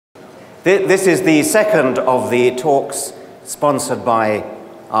This is the second of the talks sponsored by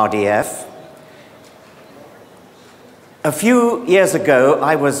RDF. A few years ago,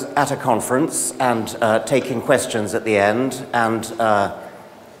 I was at a conference and taking questions at the end, and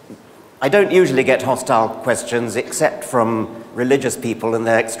I don't usually get hostile questions except from religious people, and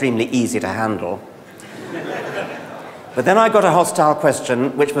they're extremely easy to handle. But then I got a hostile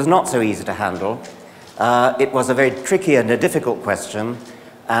question which was not so easy to handle. It was a very tricky and a difficult question,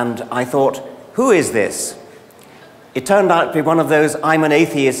 and I thought, who is this? It turned out to be one of those I'm an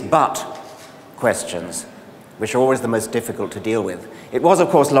atheist but questions, which are always the most difficult to deal with. It was, of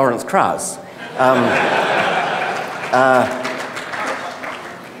course, Lawrence Krauss.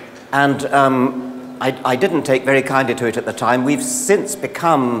 I didn't take very kindly to it at the time. We've since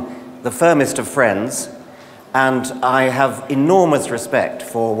become the firmest of friends, and I have enormous respect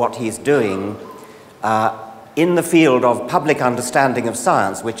for what he's doing in the field of public understanding of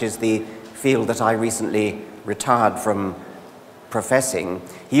science, which is the field that I recently retired from professing.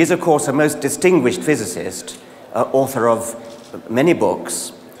 He is, of course, a most distinguished physicist, author of many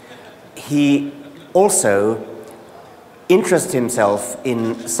books. He also interests himself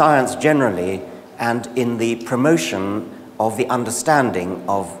in science generally and in the promotion of the understanding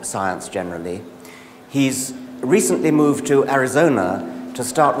of science generally. He's recently moved to Arizona to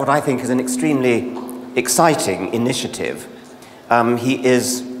start what I think is an extremely exciting initiative. He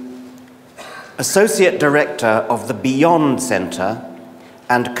is Associate Director of the Beyond Center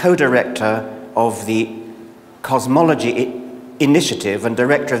and co-director of the Cosmology Initiative and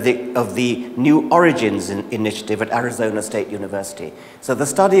director of the New Origins Initiative at Arizona State University. So the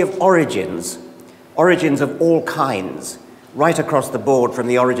study of origins of all kinds, right across the board, from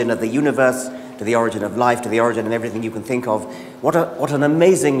the origin of the universe to the origin of life to the origin of everything you can think of. What an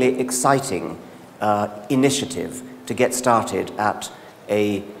amazingly exciting initiative to get started at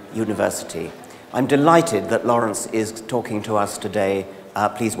a university. I'm delighted that Lawrence is talking to us today.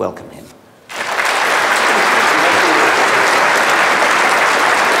 Please welcome him.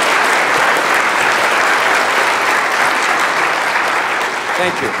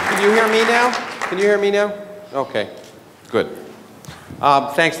 Thank you. Can you hear me now? Can you hear me now? Okay, good.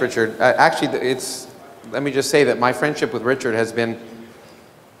 Thanks, Richard. Actually, let me just say that my friendship with Richard has been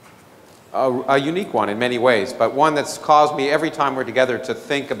a unique one in many ways, but one that's caused me every time we're together to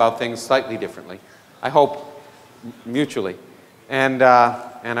think about things slightly differently. I hope mutually, and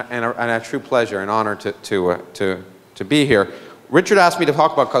a true pleasure and honor to be here. Richard asked me to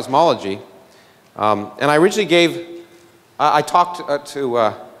talk about cosmology, and I originally I talked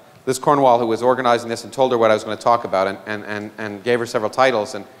to Liz Cornwall, who was organizing this, and told her what I was going to talk about, and gave her several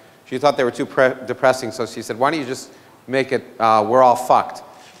titles, and she thought they were too depressing, so she said, why don't you just make it We're All Fucked?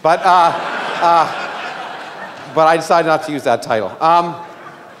 But I decided not to use that title.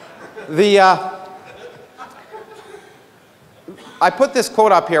 I put this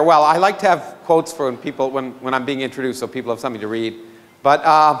quote up here. Well, I like to have quotes for when I'm being introduced, so people have something to read. But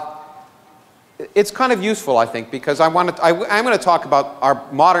it's kind of useful, I think, because I'm going to talk about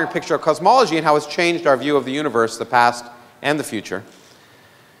our modern picture of cosmology and how it's changed our view of the universe, the past and the future.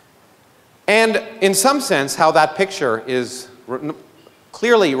 And in some sense, how that picture is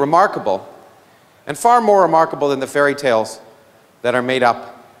clearly remarkable, and far more remarkable than the fairy tales that are made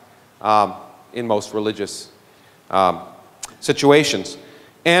up in most religious situations.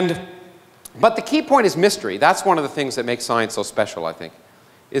 But the key point is mystery. That's one of the things that makes science so special, I think,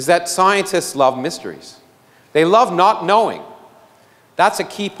 is that scientists love mysteries. They love not knowing. That's a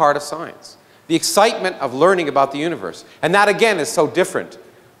key part of science. The excitement of learning about the universe. And that, again, is so different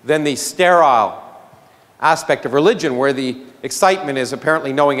than the sterile aspect of religion, where the excitement is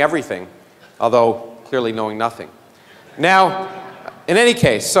apparently knowing everything, although clearly knowing nothing. Now, in any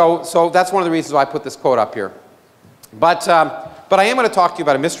case, so that's one of the reasons why I put this quote up here. But I am going to talk to you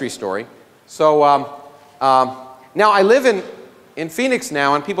about a mystery story. So now I live in Phoenix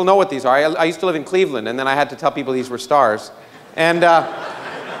now, and people know what these are. I used to live in Cleveland, and then I had to tell people these were stars. And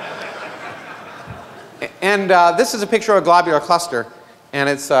this is a picture of a globular cluster, and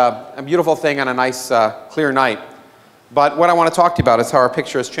it's a beautiful thing on a nice clear night. But what I want to talk to you about is how our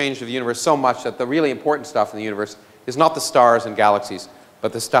picture has changed of the universe so much that the really important stuff in the universe is not the stars and galaxies,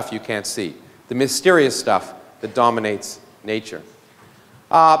 but the stuff you can't see, the mysterious stuff that dominates nature.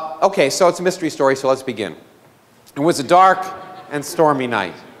 Okay, so it's a mystery story, so let's begin. It was a dark and stormy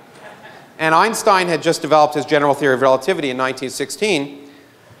night, and Einstein had just developed his general theory of relativity in 1916,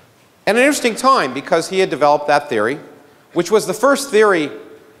 and an interesting time, because he had developed that theory, which was the first theory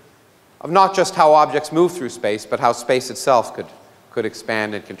of not just how objects move through space, but how space itself could could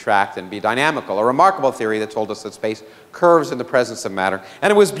expand and contract and be dynamical. A remarkable theory that told us that space curves in the presence of matter.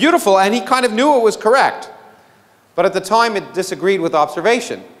 And it was beautiful, and he kind of knew it was correct. But at the time, it disagreed with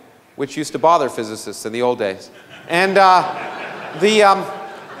observation, which used to bother physicists in the old days. And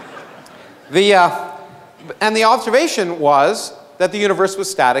the observation was that the universe was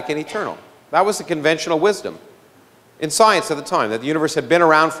static and eternal. That was the conventional wisdom in science at the time, that the universe had been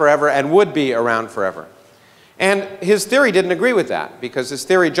around forever and would be around forever. And his theory didn't agree with that, because his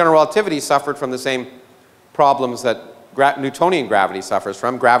theory of general relativity suffered from the same problems that Newtonian gravity suffers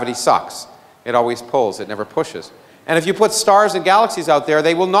from. Gravity sucks. It always pulls. It never pushes. And if you put stars and galaxies out there,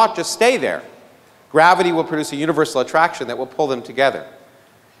 they will not just stay there. Gravity will produce a universal attraction that will pull them together.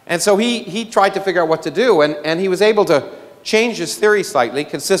 And so he tried to figure out what to do, and he was able to change his theory slightly,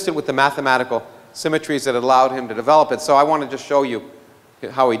 consistent with the mathematical symmetries that allowed him to develop it. So I want to just show you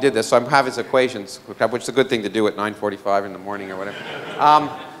how he did this. So I have his equations, which is a good thing to do at 9:45 in the morning or whatever.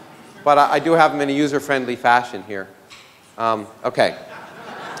 But I do have them in a user-friendly fashion here. Okay.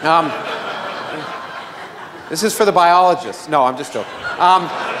 This is for the biologists. No, I'm just joking.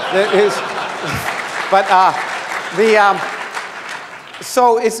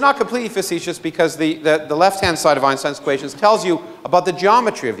 So it's not completely facetious, because the left-hand side of Einstein's equations tells you about the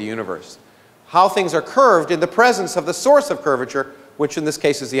geometry of the universe, how things are curved in the presence of the source of curvature, which in this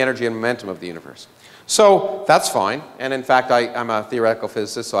case is the energy and momentum of the universe. So that's fine. And in fact, I'm a theoretical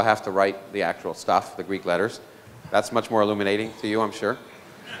physicist, so I have to write the actual stuff, the Greek letters. That's much more illuminating to you, I'm sure.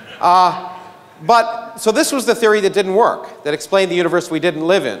 So this was the theory that didn't work, that explained the universe we didn't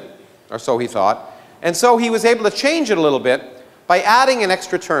live in, or so he thought. And so he was able to change it a little bit by adding an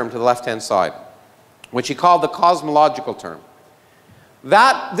extra term to the left-hand side, which he called the cosmological term.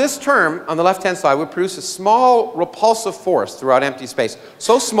 This term on the left-hand side would produce a small repulsive force throughout empty space,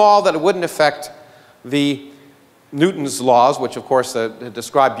 so small that it wouldn't affect the Newton's laws, which of course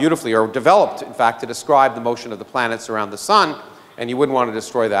describe beautifully, or developed in fact to describe the motion of the planets around the sun, and you wouldn't want to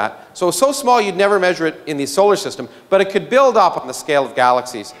destroy that. So small you'd never measure it in the solar system, but it could build up on the scale of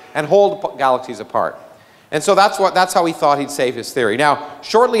galaxies and hold galaxies apart. And so that's how he thought he'd save his theory. Now,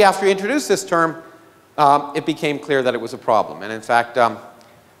 shortly after he introduced this term, it became clear that it was a problem. And in fact,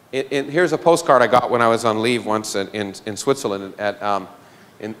 here's a postcard I got when I was on leave once in Switzerland,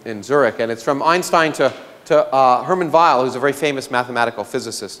 in Zurich. And it's from Einstein to Hermann Weyl, who's a very famous mathematical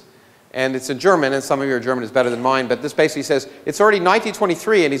physicist. And it's in German, and some of your German is better than mine. But this basically says, it's already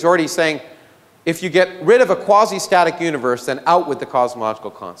 1923, and he's already saying, if you get rid of a quasi-static universe, then out with the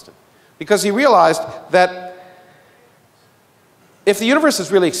cosmological constant. Because he realized that if the universe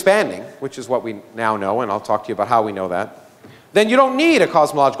is really expanding, which is what we now know, and I'll talk to you about how we know that, then you don't need a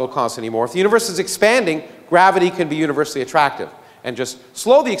cosmological constant anymore. If the universe is expanding, gravity can be universally attractive and just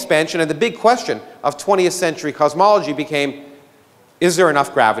slow the expansion. And the big question of 20th century cosmology became, is there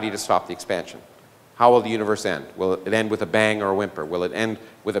enough gravity to stop the expansion? How will the universe end? Will it end with a bang or a whimper? Will it end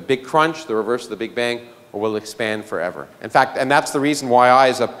with a big crunch, the reverse of the Big Bang, or will it expand forever? In fact, and that's the reason why I,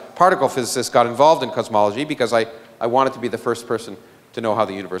 as a particle physicist, got involved in cosmology, because I wanted to be the first person to know how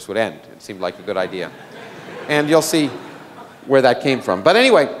the universe would end. It seemed like a good idea. And you'll see where that came from. But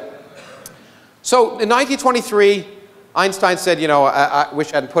anyway, so in 1923, Einstein said, you know, I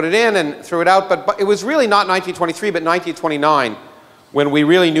wish I hadn't put it in, and threw it out. But it was really not 1923, but 1929, when we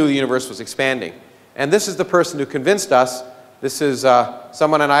really knew the universe was expanding. And this is the person who convinced us. This is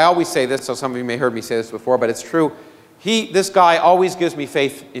someone, and I always say this, so some of you may have heard me say this before, but it's true. This guy always gives me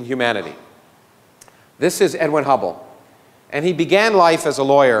faith in humanity. This is Edwin Hubble. And he began life as a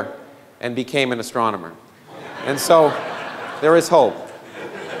lawyer and became an astronomer. And so there is hope.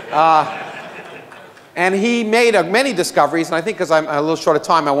 And he made many discoveries, and I think because I'm a little short of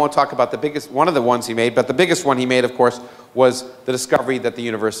time, I won't talk about the biggest, one of the ones he made, but the biggest one he made, of course, was the discovery that the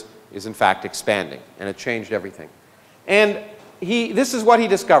universe is in fact expanding, and it changed everything. And this is what he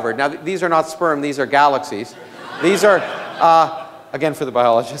discovered. Now, these are not sperm, these are galaxies. These are, again for the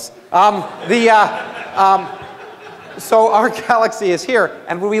biologists. So our galaxy is here,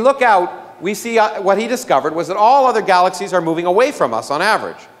 and when we look out, we see what he discovered was that all other galaxies are moving away from us on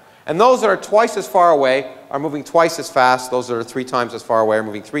average. And those that are twice as far away are moving twice as fast. Those that are 3 times as far away are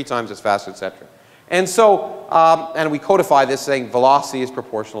moving 3 times as fast, etc. And so, and we codify this saying velocity is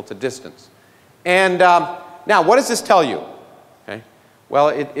proportional to distance. And now, what does this tell you? Okay. Well,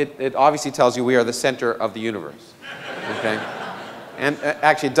 it obviously tells you we are the center of the universe. Okay. And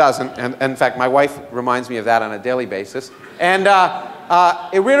actually it does. And in fact, my wife reminds me of that on a daily basis. And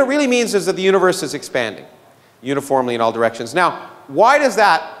it really means is that the universe is expanding uniformly in all directions. Now, why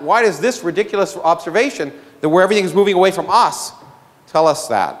does this ridiculous observation that where everything is moving away from us tell us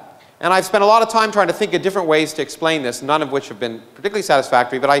that? And I've spent a lot of time trying to think of different ways to explain this, none of which have been particularly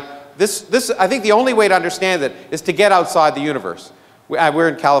satisfactory. But I think the only way to understand it is to get outside the universe. We're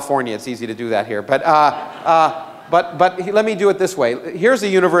in California. It's easy to do that here. But let me do it this way. Here's a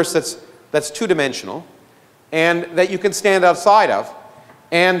universe that's two-dimensional and that you can stand outside of.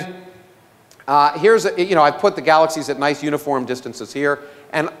 And here's, I've put the galaxies at nice uniform distances here.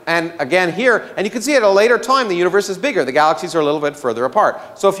 And again here, and you can see at a later time the universe is bigger. The galaxies are a little bit further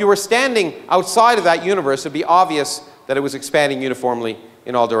apart. So if you were standing outside of that universe, it would be obvious that it was expanding uniformly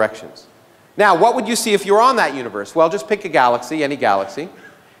in all directions. Now, what would you see if you were on that universe? Well, just pick a galaxy, any galaxy.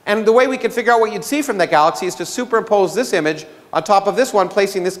 And the way we can figure out what you'd see from that galaxy is to superimpose this image on top of this one,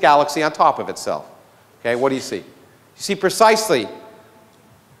 placing this galaxy on top of itself. Okay, what do you see? You see precisely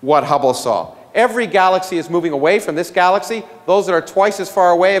what Hubble saw. Every galaxy is moving away from this galaxy. Those that are twice as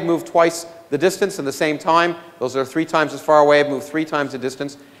far away have moved twice the distance in the same time. Those that are 3 times as far away have moved 3 times the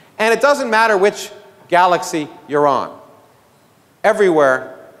distance. And it doesn't matter which galaxy you're on.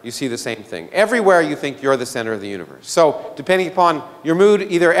 Everywhere you see the same thing. Everywhere you think you're the center of the universe. So depending upon your mood,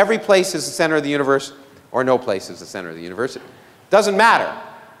 either every place is the center of the universe or no place is the center of the universe. It doesn't matter.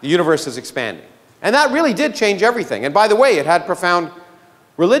 The universe is expanding. And that really did change everything. And by the way, it had profound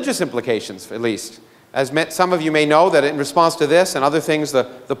religious implications, at least. As some of you may know, that in response to this and other things,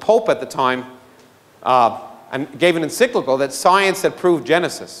 the Pope at the time gave an encyclical that science had proved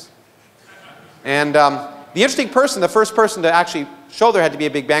Genesis. And the interesting person, the first person to actually show there had to be a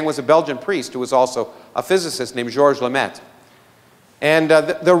Big Bang, was a Belgian priest who was also a physicist named Georges Lemaitre. And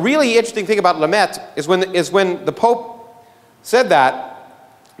the really interesting thing about Lemaitre is when the Pope said that,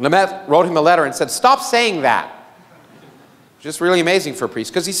 Lemaitre wrote him a letter and said, "Stop saying that." Just really amazing for a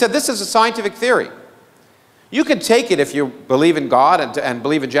priest, because he said this is a scientific theory. You can take it if you believe in God and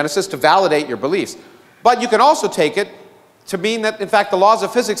believe in Genesis to validate your beliefs. But you can also take it to mean that, in fact, the laws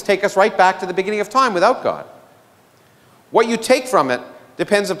of physics take us right back to the beginning of time without God. What you take from it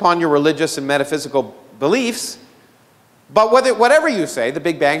depends upon your religious and metaphysical beliefs, but whatever you say, the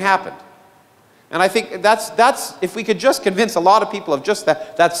Big Bang happened. And I think that's if we could just convince a lot of people of just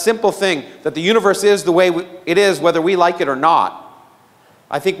that simple thing, that the universe is the way it is, whether we like it or not,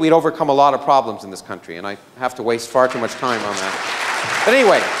 I think we'd overcome a lot of problems in this country, and I have to waste far too much time on that. But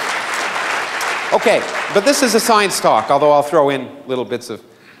anyway, okay, but this is a science talk, although I'll throw in little bits of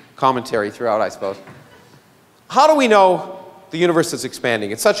commentary throughout, I suppose. How do we know the universe is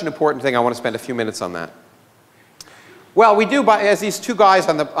expanding? It's such an important thing, I want to spend a few minutes on that. Well, we do, as these two guys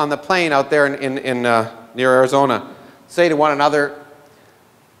on the plane out there near Arizona say to one another,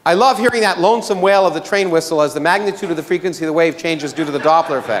 "I love hearing that lonesome wail of the train whistle as the magnitude of the frequency of the wave changes due to the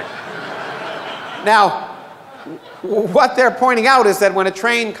Doppler effect." Now, what they're pointing out is that when a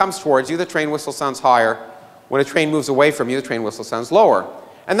train comes towards you, the train whistle sounds higher. When a train moves away from you, the train whistle sounds lower.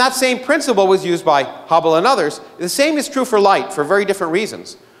 And that same principle was used by Hubble and others. The same is true for light for very different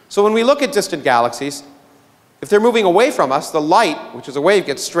reasons. So when we look at distant galaxies, if they're moving away from us, the light, which is a wave,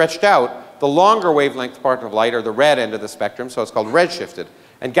 gets stretched out. The longer wavelength part of light, or the red end of the spectrum, so it's called redshifted.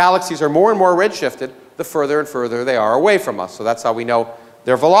 And galaxies are more and more redshifted the further and further they are away from us. So that's how we know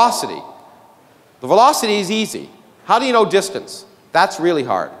their velocity. The velocity is easy. How do you know distance? That's really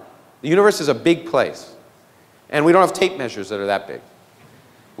hard. The universe is a big place. And we don't have tape measures that are that big.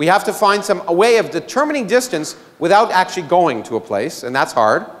 We have to find a way of determining distance without actually going to a place, and that's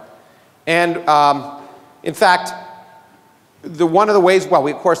hard. And in fact, one of the ways, well,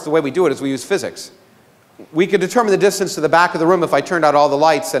 of course, the way we do it is we use physics. We could determine the distance to the back of the room if I turned out all the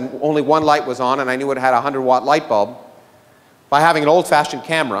lights and only one light was on and I knew it had a 100-watt light bulb by having an old-fashioned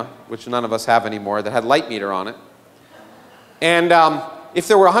camera, which none of us have anymore, that had light meter on it. And if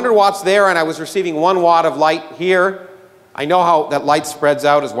there were 100 watts there and I was receiving 1 watt of light here, I know how that light spreads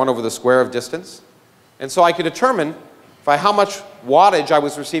out as 1 over the square of distance. And so I could determine by how much wattage I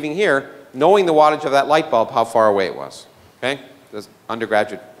was receiving here, knowing the wattage of that light bulb, how far away it was. Okay? This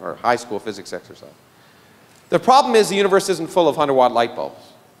undergraduate or high school physics exercise. The problem is the universe isn't full of 100-watt light bulbs.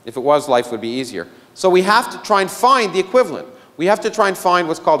 If it was, life would be easier. So we have to try and find the equivalent. We have to try and find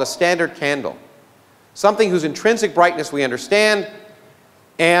what's called a standard candle. Something whose intrinsic brightness we understand,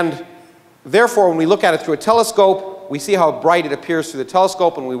 and therefore when we look at it through a telescope, we see how bright it appears through the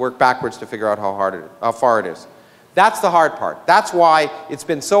telescope, and we work backwards to figure out how far it is. That's the hard part. That's why it's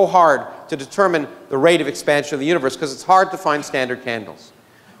been so hard to determine the rate of expansion of the universe, because it's hard to find standard candles.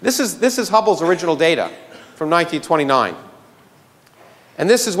 This is Hubble's original data from 1929. And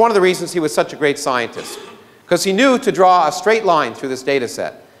this is one of the reasons he was such a great scientist, because he knew to draw a straight line through this data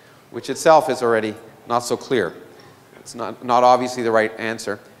set, which itself is already not so clear. It's not obviously the right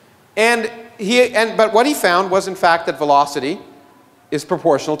answer. But what he found was, in fact, that velocity is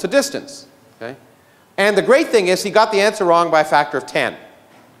proportional to distance. Okay? And the great thing is he got the answer wrong by a factor of 10,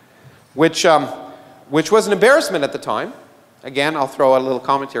 which was an embarrassment at the time. Again, I'll throw a little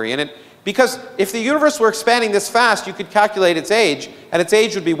commentary in it. Because if the universe were expanding this fast, you could calculate its age, and its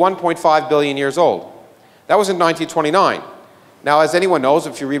age would be 1.5 billion years old. That was in 1929. Now, as anyone knows,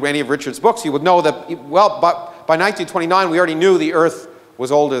 if you read any of Richard's books, you would know that, well, by 1929, we already knew the Earth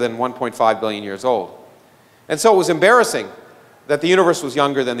was older than 1.5 billion years old. And so it was embarrassing that the universe was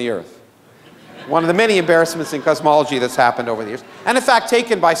younger than the Earth. One of the many embarrassments in cosmology that's happened over the years. And in fact,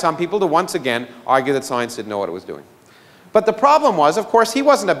 taken by some people to once again argue that science didn't know what it was doing. But the problem was, of course, he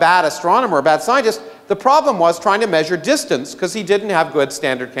wasn't a bad astronomer, a bad scientist. The problem was trying to measure distance because he didn't have good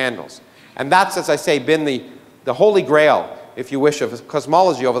standard candles. And that's, as I say, been the holy grail, if you wish, of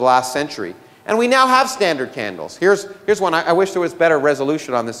cosmology over the last century. And we now have standard candles. Here's one. I wish there was better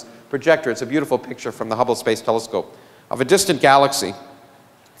resolution on this projector. It's a beautiful picture from the Hubble Space Telescope of a distant galaxy,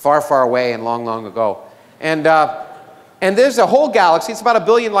 far, far away and long, long ago. And there's a whole galaxy. It's about 1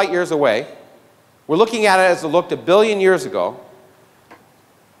 billion light years away. We're looking at it as it looked 1 billion years ago.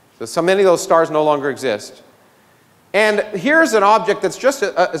 So many of those stars no longer exist. And here's an object that's just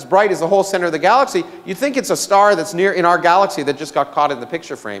as bright as the whole center of the galaxy. You'd think it's a star that's near in our galaxy that just got caught in the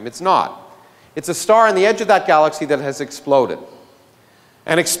picture frame. It's not. It's a star on the edge of that galaxy that has exploded.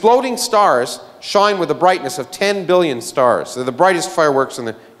 And exploding stars shine with a brightness of 10 billion stars. They're the brightest fireworks in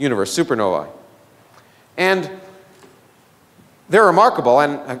the universe, supernovae. And they're remarkable,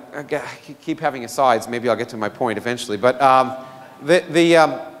 and I keep having asides. Maybe I'll get to my point eventually. But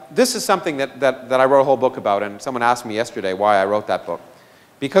this is something that I wrote a whole book about, and someone asked me yesterday why I wrote that book.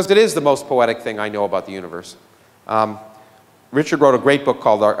 Because it is the most poetic thing I know about the universe. Richard wrote a great book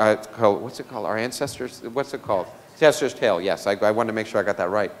called, what's it called? Our Ancestors? What's it called? Ancestor's Tale, yes. I wanted to make sure I got that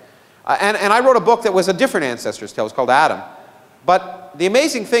right. And I wrote a book that was a different Ancestor's Tale. It was called Adam. But the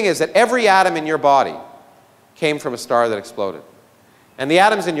amazing thing is that every atom in your body came from a star that exploded. And the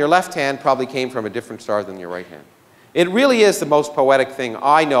atoms in your left hand probably came from a different star than your right hand. It really is the most poetic thing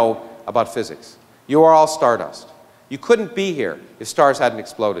I know about physics. You are all stardust. You couldn't be here if stars hadn't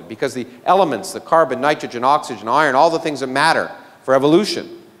exploded, because the elements, the carbon, nitrogen, oxygen, iron, all the things that matter for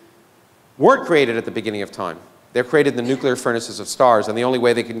evolution weren't created at the beginning of time. They're created in the nuclear furnaces of stars, and the only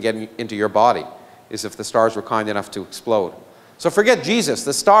way they can get into your body is if the stars were kind enough to explode. So forget Jesus.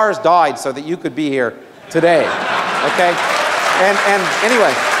 The stars died so that you could be here today. Okay? And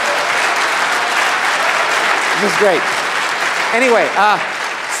anyway, this is great. Anyway,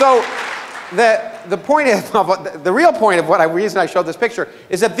 so the point of, the real point of reason I showed this picture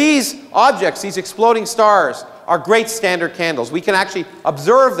is that these objects, these exploding stars, are great standard candles. We can actually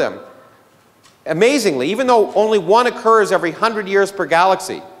observe them amazingly, even though only one occurs every 100 years per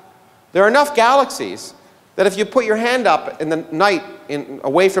galaxy. There are enough galaxies that if you put your hand up in the night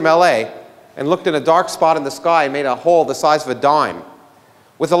away from LA and looked in a dark spot in the sky and made a hole the size of a dime,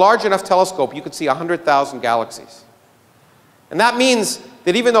 with a large enough telescope, you could see 100,000 galaxies. And that means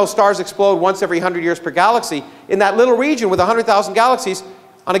that even though stars explode once every 100 years per galaxy, in that little region with 100,000 galaxies,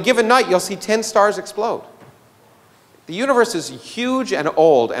 on a given night, you'll see 10 stars explode. The universe is huge and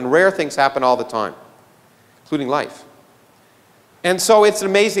old, and rare things happen all the time, including life. And so it's an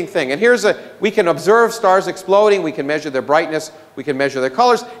amazing thing. And we can observe stars exploding, we can measure their brightness, we can measure their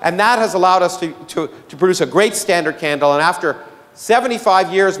colors, and that has allowed us to produce a great standard candle. And after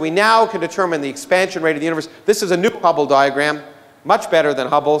 75 years, we now can determine the expansion rate of the universe. This is a new Hubble diagram, much better than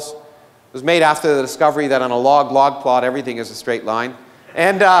Hubble's. It was made after the discovery that on a log plot, everything is a straight line.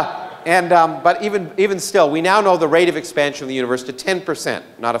 But even still, we now know the rate of expansion of the universe to 10%,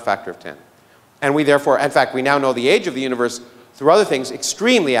 not a factor of 10. And we therefore, in fact, we now know the age of the universe through other things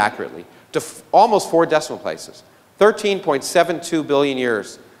extremely accurately, to almost 4 decimal places. 13.72 billion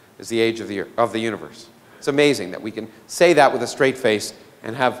years is the age of the universe. It's amazing that we can say that with a straight face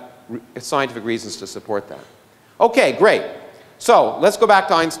and have scientific reasons to support that. Okay, great. So let's go back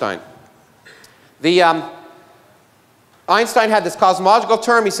to Einstein. Einstein had this cosmological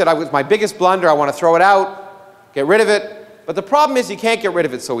term. He said, "It was my biggest blunder. I want to throw it out, get rid of it." But the problem is you can't get rid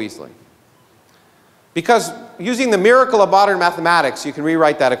of it so easily. Because using the miracle of modern mathematics, you can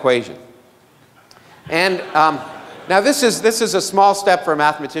rewrite that equation. And now this is a small step for a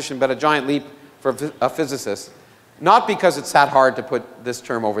mathematician, but a giant leap for a physicist. Not because it's that hard to put this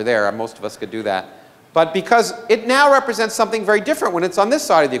term over there. Most of us could do that. But because it now represents something very different when it's on this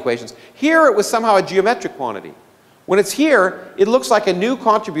side of the equations. Here it was somehow a geometric quantity. When it's here, it looks like a new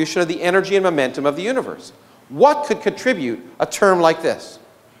contribution of the energy and momentum of the universe. What could contribute a term like this?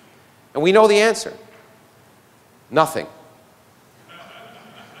 And we know the answer. Nothing.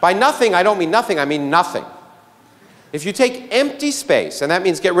 By nothing, I don't mean nothing, I mean nothing. If you take empty space, and that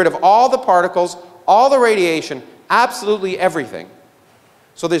means get rid of all the particles, all the radiation, absolutely everything,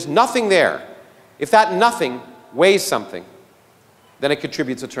 so there's nothing there. If that nothing weighs something, then it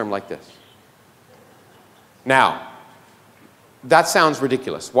contributes a term like this. Now, that sounds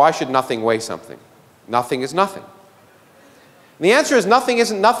ridiculous. Why should nothing weigh something? Nothing is nothing. And the answer is nothing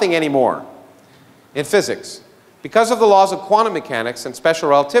isn't nothing anymore in physics. Because of the laws of quantum mechanics and special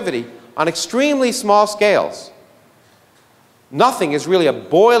relativity, on extremely small scales, nothing is really a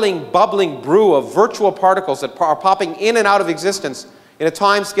boiling, bubbling brew of virtual particles that are popping in and out of existence in a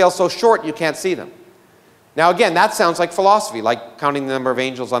time scale so short you can't see them. Now again, that sounds like philosophy, like counting the number of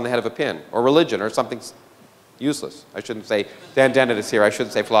angels on the head of a pin, or religion, or something useless. I shouldn't say, Dan Dennett is here, I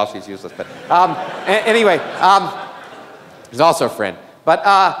shouldn't say philosophy is useless, but anyway, he's also a friend. But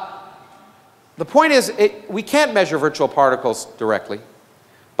the point is, we can't measure virtual particles directly,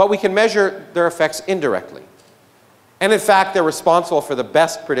 but we can measure their effects indirectly. And in fact, they're responsible for the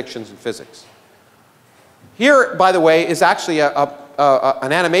best predictions in physics. Here, by the way, is actually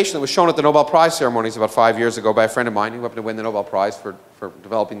an animation that was shown at the Nobel Prize ceremonies about 5 years ago by a friend of mine who happened to win the Nobel Prize for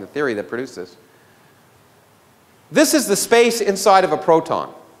developing the theory that produced this. This is the space inside of a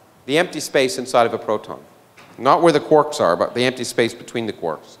proton, the empty space inside of a proton. Not where the quarks are, but the empty space between the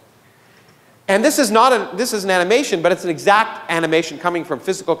quarks. And this is an animation, but it's an exact animation coming from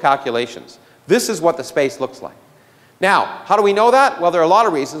physical calculations. This is what the space looks like. Now, how do we know that? Well, there are a lot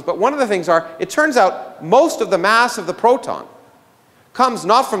of reasons, but one of the things are, it turns out most of the mass of the proton comes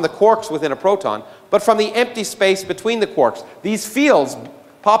not from the quarks within a proton, but from the empty space between the quarks. These fields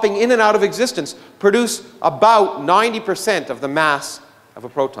popping in and out of existence produce about 90% of the mass of a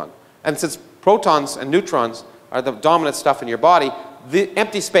proton. And since protons and neutrons are the dominant stuff in your body, the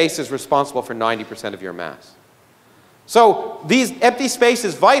empty space is responsible for 90% of your mass. So these empty space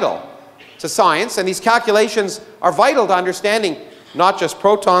is vital to science, and these calculations are vital to understanding not just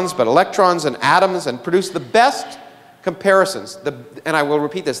protons, but electrons and atoms, and produce the best comparisons, and I will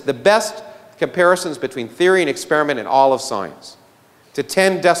repeat this, the best comparisons between theory and experiment in all of science. To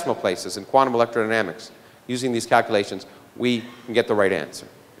 10 decimal places in quantum electrodynamics, using these calculations, we can get the right answer.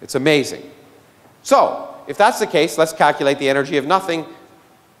 It's amazing. So, if that's the case, let's calculate the energy of nothing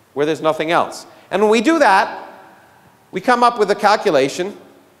where there's nothing else. And when we do that, we come up with a calculation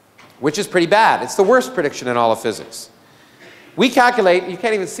which is pretty bad. It's the worst prediction in all of physics. We calculate, you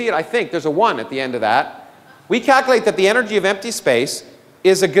can't even see it, I think, there's a 1 at the end of that. We calculate that the energy of empty space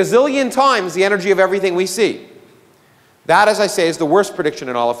is a gazillion times the energy of everything we see. That, as I say, is the worst prediction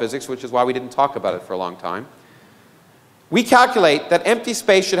in all of physics, which is why we didn't talk about it for a long time. We calculate that empty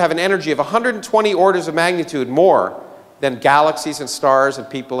space should have an energy of 120 orders of magnitude more than galaxies and stars and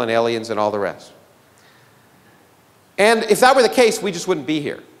people and aliens and all the rest. And if that were the case, we just wouldn't be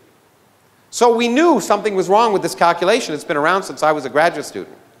here. So we knew something was wrong with this calculation. It's been around since I was a graduate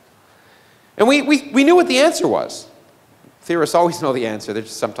student. And we knew what the answer was. Theorists always know the answer. They're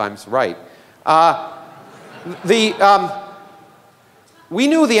just sometimes right. We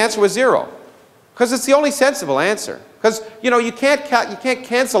knew the answer was 0, because it's the only sensible answer. Because, you know, you can't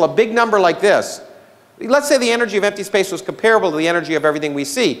cancel a big number like this. Let's say the energy of empty space was comparable to the energy of everything we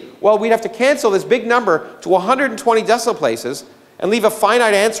see. Well, we'd have to cancel this big number to 120 decimal places and leave a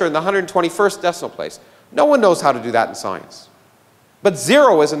finite answer in the 121st decimal place. No one knows how to do that in science. But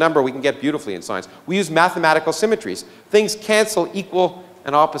 0 is a number we can get beautifully in science. We use mathematical symmetries. Things cancel, equal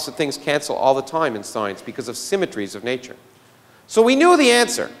and opposite things cancel all the time in science because of symmetries of nature. So we knew the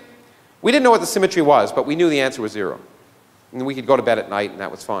answer. We didn't know what the symmetry was, but we knew the answer was 0. And we could go to bed at night and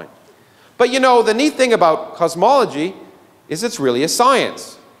that was fine. But you know, the neat thing about cosmology is it's really a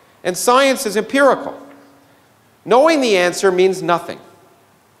science. And science is empirical. Knowing the answer means nothing.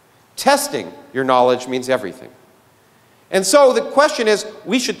 Testing your knowledge means everything. And so the question is,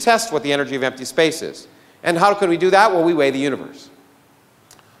 we should test what the energy of empty space is. And how can we do that? Well, we weigh the universe.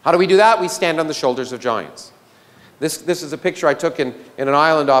 How do we do that? We stand on the shoulders of giants. This is a picture I took in an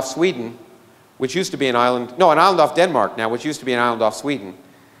island off Sweden, which used to be an island off Denmark now, which used to be an island off Sweden.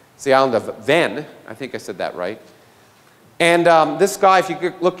 It's the island of Ven. I think I said that right. And this guy, if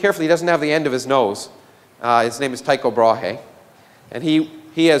you look carefully, he doesn't have the end of his nose. His name is Tycho Brahe. And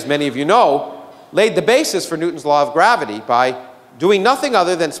he, as many of you know, laid the basis for Newton's law of gravity by doing nothing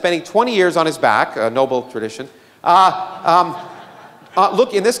other than spending 20 years on his back, a noble tradition,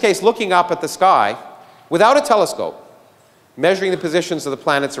 in this case, looking up at the sky without a telescope, measuring the positions of the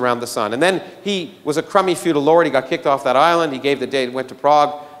planets around the sun. And then he was a crummy feudal lord. He got kicked off that island. He gave the data, went to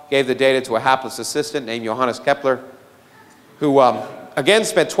Prague, gave the data to a hapless assistant named Johannes Kepler, who again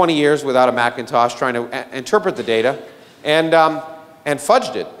spent 20 years without a Macintosh trying to interpret the data and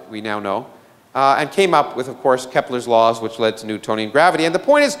fudged it, we now know. and came up with, of course, Kepler's laws, which led to Newtonian gravity. And the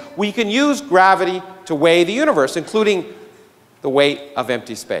point is, we can use gravity to weigh the universe, including the weight of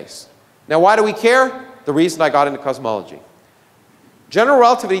empty space. Now, why do we care? The reason I got into cosmology. General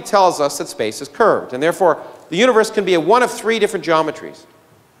relativity tells us that space is curved, and therefore the universe can be one of three different geometries: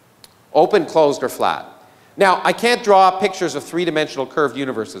 open, closed, or flat. Now, I can't draw pictures of three-dimensional curved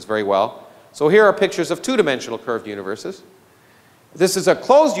universes very well, so here are pictures of two-dimensional curved universes. This is a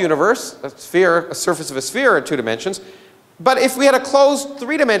closed universe, a sphere, a surface of a sphere in 2 dimensions. But if we had a closed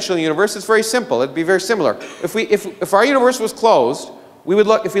 3-dimensional universe, it's very simple. It'd be very similar. If our universe was closed,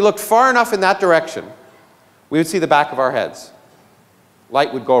 if we looked far enough in that direction, we would see the back of our heads.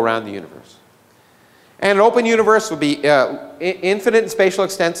 Light would go around the universe. And an open universe would be infinite in spatial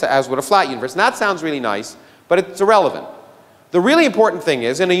extent, as would a flat universe. And that sounds really nice, but it's irrelevant. The really important thing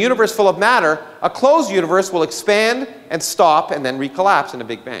is, in a universe full of matter, a closed universe will expand and stop and then recollapse in a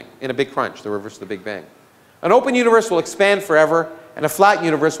big bang, in a big crunch, the reverse of the Big Bang. An open universe will expand forever, and a flat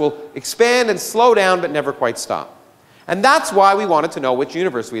universe will expand and slow down but never quite stop. And that's why we wanted to know which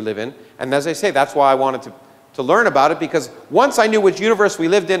universe we live in. And as I say, that's why I wanted to learn about it, because once I knew which universe we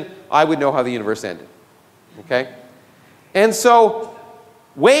lived in, I would know how the universe ended. Okay? And so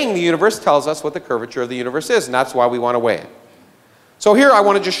weighing the universe tells us what the curvature of the universe is, and that's why we want to weigh it. So here I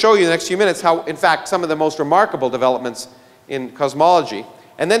want to just show you in the next few minutes how, in fact, some of the most remarkable developments in cosmology,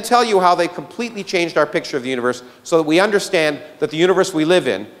 and then tell you how they completely changed our picture of the universe so that we understand that the universe we live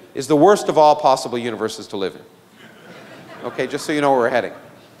in is the worst of all possible universes to live in. Okay, just so you know where we're heading.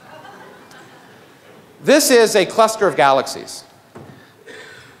 This is a cluster of galaxies.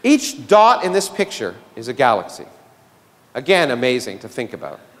 Each dot in this picture is a galaxy. Again, amazing to think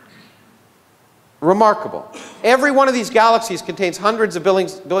about. Remarkable. Every one of these galaxies contains hundreds of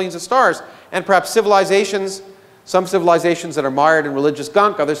billions of stars, and perhaps civilizations, some civilizations that are mired in religious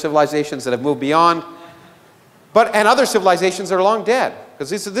gunk, other civilizations that have moved beyond, and other civilizations that are long dead, because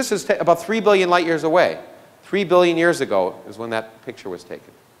this is about 3 billion light years away. 3 billion years ago is when that picture was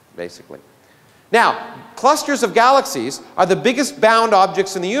taken, basically. Now, clusters of galaxies are the biggest bound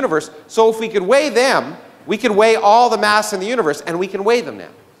objects in the universe, so if we could weigh them, we could weigh all the mass in the universe, and we can weigh them now.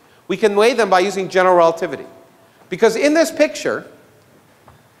 We can weigh them by using general relativity. Because in this picture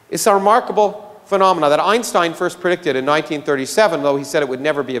is a remarkable phenomena that Einstein first predicted in 1937, though he said it would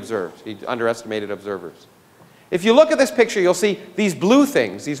never be observed. He underestimated observers. If you look at this picture, you'll see these blue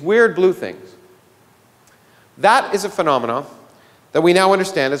things, these weird blue things. That is a phenomenon that we now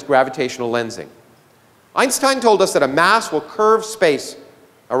understand as gravitational lensing. Einstein told us that a mass will curve space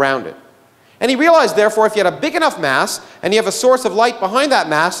around it. And he realized, therefore, if you had a big enough mass and you have a source of light behind that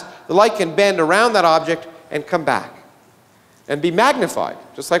mass, the light can bend around that object and come back and be magnified,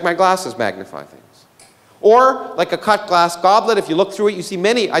 just like my glasses magnify things. Or, like a cut glass goblet, if you look through it,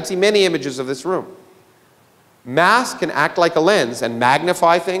 I'd see many images of this room. Mass can act like a lens and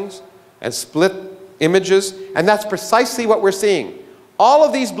magnify things and split images, and that's precisely what we're seeing. All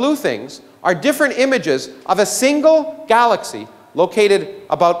of these blue things are different images of a single galaxy located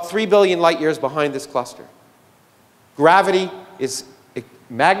about 3 billion light years behind this cluster. Gravity is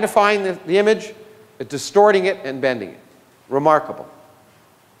magnifying the image, distorting it, and bending it. Remarkable.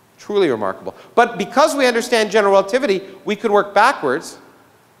 Truly remarkable. But because we understand general relativity, we can work backwards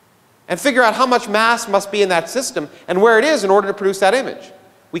and figure out how much mass must be in that system and where it is in order to produce that image.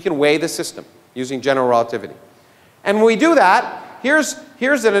 We can weigh the system using general relativity. And when we do that, here's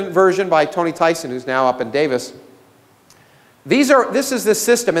an inversion by Tony Tyson, who's now up in Davis. This is the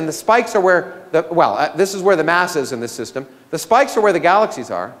system, and the spikes are where this is where the mass is in this system. The spikes are where the galaxies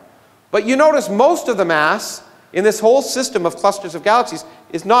are. But you notice most of the mass in this whole system of clusters of galaxies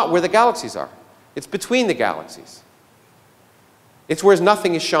is not where the galaxies are. It's between the galaxies. It's where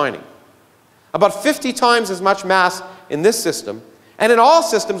nothing is shining. About 50 times as much mass in this system, and in all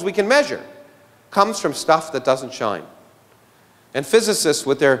systems we can measure, comes from stuff that doesn't shine. And physicists,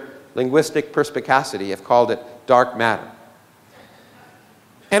 with their linguistic perspicacity, have called it dark matter.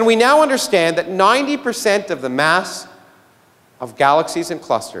 And we now understand that 90% of the mass of galaxies and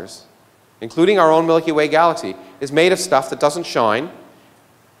clusters, including our own Milky Way galaxy, is made of stuff that doesn't shine.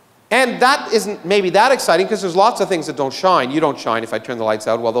 And that isn't maybe that exciting, because there's lots of things that don't shine. You don't shine if I turn the lights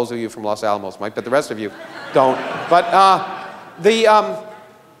out. Well, those of you from Los Alamos might, but the rest of you don't. But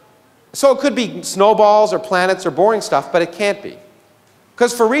so it could be snowballs or planets or boring stuff, but it can't be.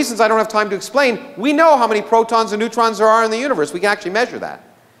 Because for reasons I don't have time to explain, we know how many protons and neutrons there are in the universe. We can actually measure that.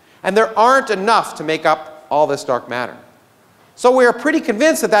 And there aren't enough to make up all this dark matter. So we are pretty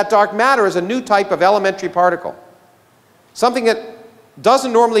convinced that that dark matter is a new type of elementary particle. Something that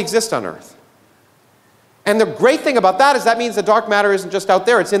doesn't normally exist on Earth. And the great thing about that is that means the dark matter isn't just out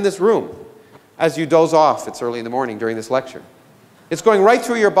there, it's in this room. as you doze off. It's early in the morning during this lecture. It's going right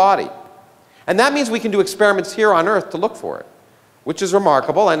through your body. And that means we can do experiments here on Earth to look for it, which is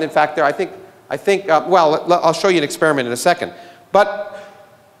remarkable. And in fact, I think well, I'll show you an experiment in a second. But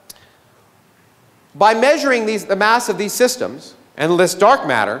by measuring the mass of these systems and this dark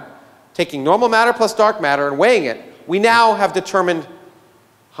matter, taking normal matter plus dark matter and weighing it, we now have determined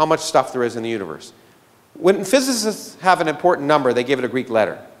how much stuff there is in the universe. When physicists have an important number, they give it a Greek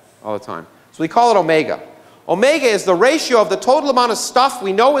letter all the time. So we call it omega. Omega is the ratio of the total amount of stuff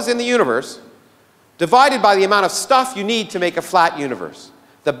we know is in the universe divided by the amount of stuff you need to make a flat universe,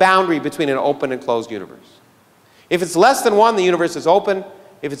 the boundary between an open and closed universe. If it's less than 1, the universe is open.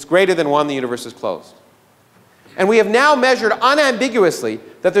 If it's greater than 1, the universe is closed. And we have now measured unambiguously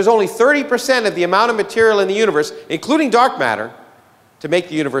that there's only 30% of the amount of material in the universe, including dark matter, to make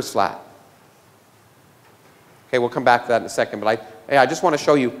the universe flat. Okay, we'll come back to that in a second, but I just want to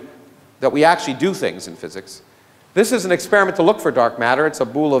show you that we actually do things in physics. This is an experiment to look for dark matter. It's a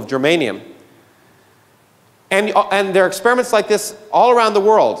boule of germanium. And there are experiments like this all around the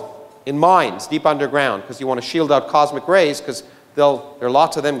world, in mines, deep underground, because you want to shield out cosmic rays, because there are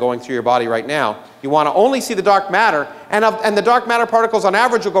lots of them going through your body right now. You want to only see the dark matter, and the dark matter particles on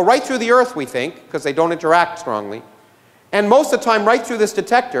average will go right through the Earth, we think, because they don't interact strongly. And most of the time right through this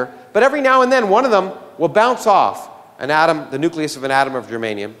detector, but every now and then one of them will bounce off an atom, the nucleus of an atom of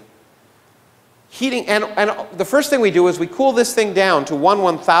germanium. Heating, and the first thing we do is we cool this thing down to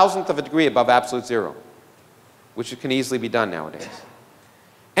 1/1000th of a degree above absolute zero, which can easily be done nowadays.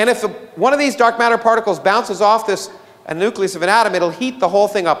 And if one of these dark matter particles bounces off a nucleus of an atom, it'll heat the whole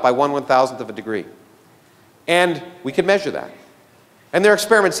thing up by 1/1000th of a degree. And we can measure that. And there are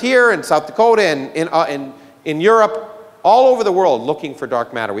experiments here in South Dakota and in Europe, all over the world, looking for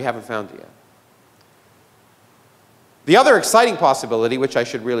dark matter. We haven't found it yet. The other exciting possibility, which I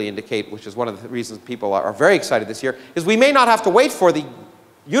should really indicate, which is one of the reasons people are very excited this year, is we may not have to wait for the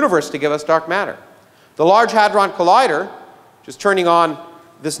universe to give us dark matter. The Large Hadron Collider, which is turning on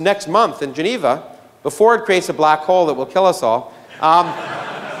this next month in Geneva, before it creates a black hole that will kill us all,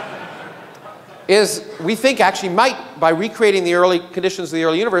 we think actually might, by recreating the early conditions of the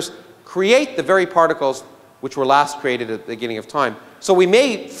early universe, create the very particles which were last created at the beginning of time. So we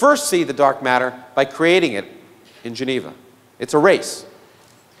may first see the dark matter by creating it in Geneva. It's a race.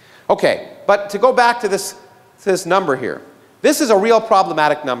 Okay, but to go back to this number here, this is a real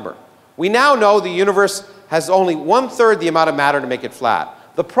problematic number. We now know the universe has only 1/3 the amount of matter to make it flat.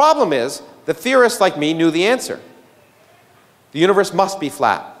 The problem is that theorists like me knew the answer. The universe must be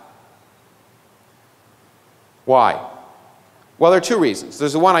flat. Why? Well, there are two reasons.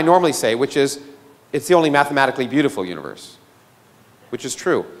 There's the one I normally say, which is it's the only mathematically beautiful universe, which is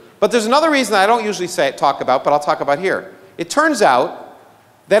true. But there's another reason that I don't usually talk about, but I'll talk about here. It turns out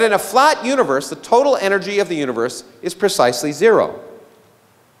that in a flat universe, the total energy of the universe is precisely zero,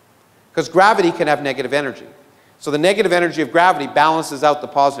 because gravity can have negative energy. So the negative energy of gravity balances out the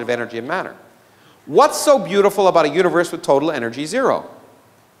positive energy of matter. What's so beautiful about a universe with total energy zero?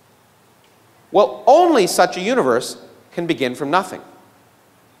 Well, only such a universe can begin from nothing.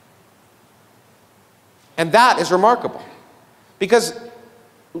 And that is remarkable, because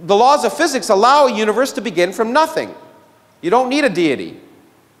the laws of physics allow a universe to begin from nothing. You don't need a deity.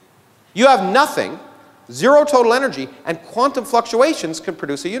 You have nothing, zero total energy, and quantum fluctuations can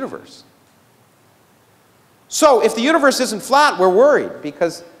produce a universe. So if the universe isn't flat, we're worried,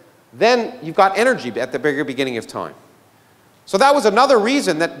 because then you've got energy at the very beginning of time. So that was another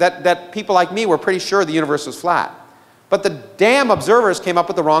reason that people like me were pretty sure the universe was flat. But the damn observers came up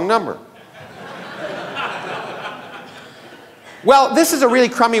with the wrong number. Well, this is a really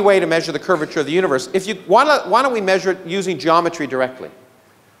crummy way to measure the curvature of the universe. Why don't we measure it using geometry directly?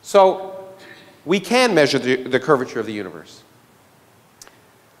 So we can measure the curvature of the universe.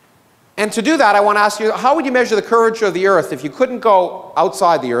 And to do that, I want to ask you, how would you measure the curvature of the Earth if you couldn't go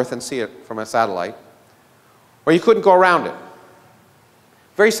outside the Earth and see it from a satellite, or you couldn't go around it?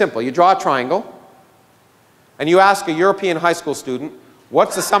 Very simple. You draw a triangle, and you ask a European high school student,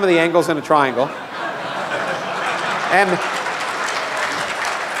 what's the sum of the angles in a triangle?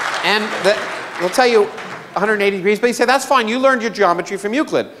 And they'll tell you 180 degrees, but you say, that's fine, you learned your geometry from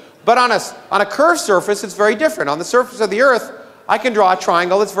Euclid. But on a curved surface, it's very different. On the surface of the Earth, I can draw a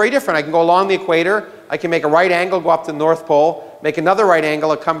triangle that's very different. I can go along the equator, I can make a right angle, go up to the North Pole, make another right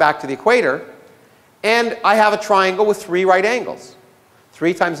angle, and come back to the equator, and I have a triangle with 3 right angles.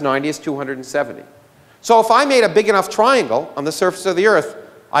 3 times 90 is 270. So if I made a big enough triangle on the surface of the Earth,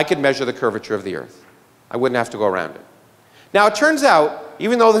 I could measure the curvature of the Earth. I wouldn't have to go around it. Now it turns out,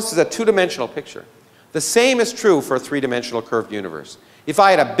 even though this is a 2-dimensional picture, the same is true for a 3-dimensional curved universe. If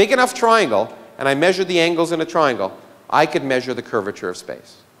I had a big enough triangle and I measured the angles in a triangle, I could measure the curvature of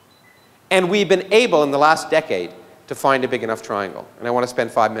space. And we've been able, in the last decade, to find a big enough triangle. And I want to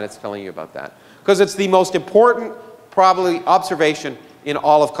spend 5 minutes telling you about that. Because it's the most important, probably, observation in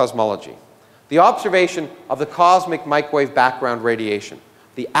all of cosmology. The observation of the cosmic microwave background radiation,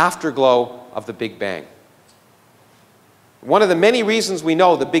 the afterglow of the Big Bang. One of the many reasons we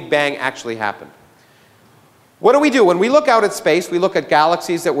know the Big Bang actually happened. What do? When we look out at space, we look at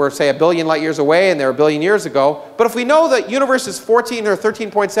galaxies that were, say, 1 billion light years away and they're 1 billion years ago. But if we know the universe is 14 or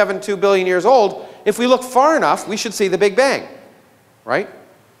 13.72 billion years old, if we look far enough, we should see the Big Bang, right?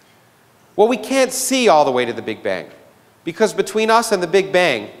 Well, we can't see all the way to the Big Bang because between us and the Big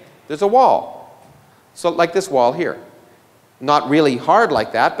Bang, there's a wall. So like this wall here. Not really hard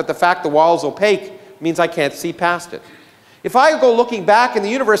like that, but the fact the wall is opaque means I can't see past it. If I go looking back in the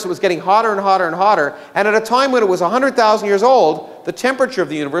universe, it was getting hotter and hotter and hotter, and at a time when it was 100,000 years old, the temperature of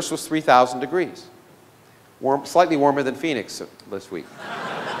the universe was 3,000 degrees. Slightly warmer than Phoenix this week.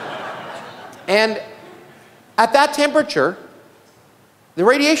 And at that temperature, the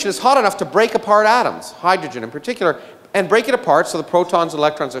radiation is hot enough to break apart atoms, hydrogen in particular, and break it apart so the protons and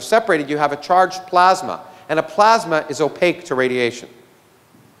electrons are separated. You have a charged plasma, and a plasma is opaque to radiation.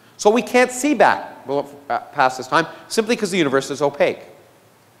 So we can't see back past this time simply because the universe is opaque.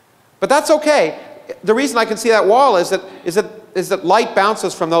 But that's okay. The reason I can see that wall is that light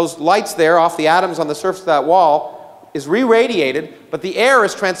bounces from those lights there off the atoms on the surface of that wall, is re-radiated, but the air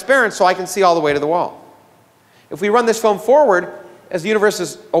is transparent so I can see all the way to the wall. If we run this film forward, as the universe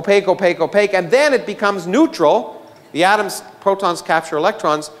is opaque, opaque, opaque, and then it becomes neutral, the atoms, protons capture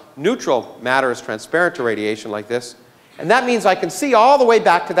electrons, neutral matter is transparent to radiation like this, and that means I can see all the way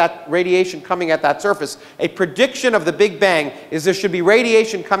back to that radiation coming at that surface. A prediction of the Big Bang is there should be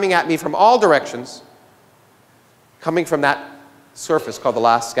radiation coming at me from all directions, coming from that surface called the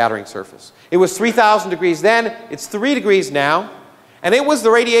last scattering surface. It was 3,000 degrees then, it's 3 degrees now, and it was the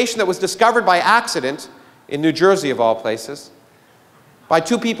radiation that was discovered by accident in New Jersey, of all places, by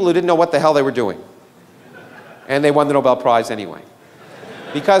 2 people who didn't know what the hell they were doing. And they won the Nobel Prize anyway.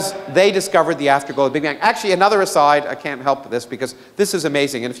 Because they discovered the afterglow of the Big Bang. Actually, another aside, I can't help this because this is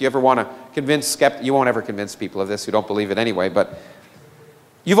amazing, and if you ever want to convince skeptics, you won't ever convince people of this who don't believe it anyway, but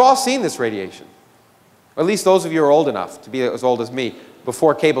you've all seen this radiation. Or at least those of you who are old enough to be as old as me,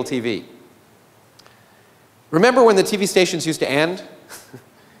 before cable TV. Remember when the TV stations used to end?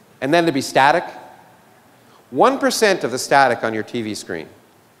 And then to be static? 1% of the static on your TV screen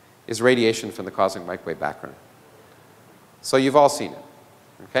is radiation from the cosmic microwave background. So you've all seen it.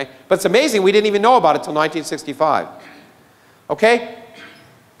 Okay? But it's amazing we didn't even know about it until 1965. Okay?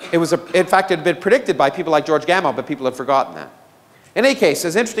 In fact, it had been predicted by people like George Gamow, but people had forgotten that. In any case,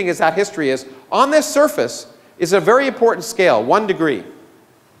 as interesting as that history is, on this surface is a very important scale, 1 degree.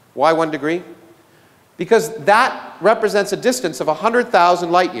 Why 1 degree? Because that represents a distance of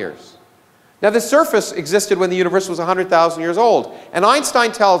 100,000 light years. Now, the surface existed when the universe was 100,000 years old, and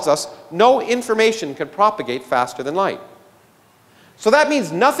Einstein tells us no information can propagate faster than light. So that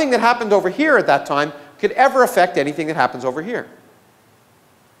means nothing that happened over here at that time could ever affect anything that happens over here.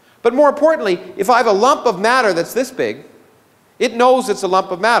 But more importantly, if I have a lump of matter that's this big, it knows it's a lump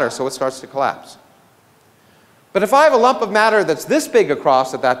of matter, so it starts to collapse. But if I have a lump of matter that's this big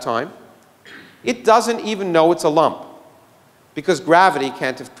across at that time, it doesn't even know it's a lump, because gravity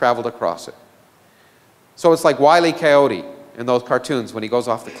can't have traveled across it. So it's like Wile E. Coyote in those cartoons when he goes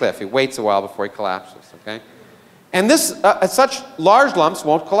off the cliff. He waits a while before he collapses, okay? And such large lumps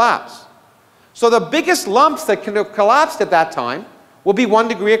won't collapse. So the biggest lumps that can have collapsed at that time will be 1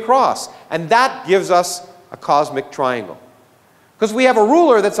 degree across. And that gives us a cosmic triangle. Because we have a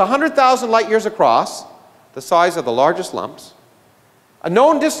ruler that's 100,000 light years across, the size of the largest lumps, a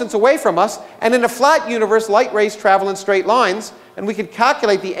known distance away from us, and in a flat universe, light rays travel in straight lines, and we can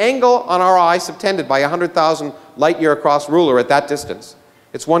calculate the angle on our eye subtended by a 100,000 light year across ruler at that distance.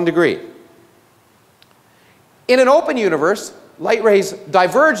 It's 1 degree. In an open universe, light rays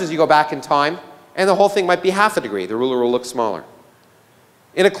diverge as you go back in time, and the whole thing might be ½ a degree. The ruler will look smaller.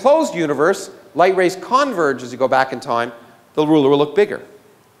 In a closed universe, light rays converge as you go back in time. The ruler will look bigger.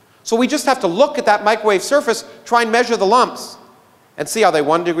 So we just have to look at that microwave surface, try and measure the lumps, and see are they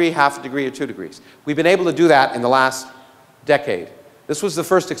 1 degree, ½ a degree, or 2 degrees. We've been able to do that in the last decade. This was the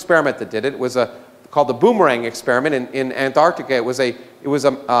first experiment that did it. It was called the boomerang experiment in Antarctica. It was a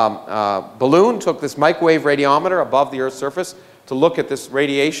balloon, took this microwave radiometer above the Earth's surface to look at this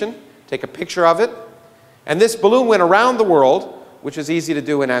radiation, take a picture of it, and this balloon went around the world, which is easy to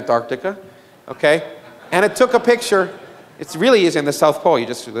do in Antarctica, okay? And it took a picture. It's really easy in the South Pole. You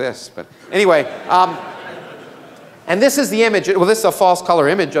just do this, but anyway. And this is the image. Well, this is a false color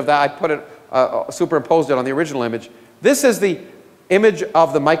image of that. I put it superimposed it on the original image. This is the image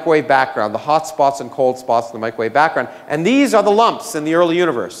of the microwave background, the hot spots and cold spots in the microwave background. And these are the lumps in the early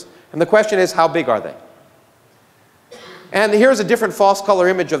universe. And the question is, how big are they? And here's a different false color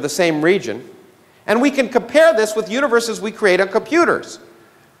image of the same region. And we can compare this with universes we create on computers.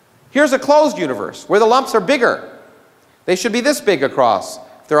 Here's a closed universe where the lumps are bigger. They should be this big across.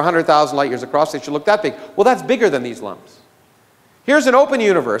 If they're 100,000 light years across, they should look that big. Well, that's bigger than these lumps. Here's an open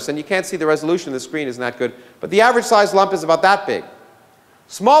universe, and you can't see the resolution of the screen isn't that good, but the average size lump is about that big.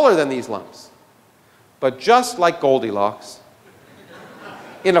 Smaller than these lumps. But just like Goldilocks,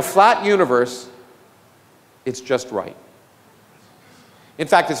 in a flat universe, it's just right. In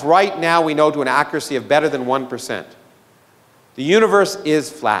fact, it's right now, we know, to an accuracy of better than 1%. The universe is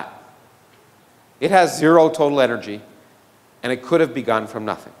flat. It has zero total energy, and it could have begun from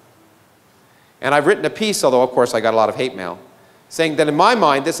nothing. And I've written a piece, although of course I got a lot of hate mail, saying that in my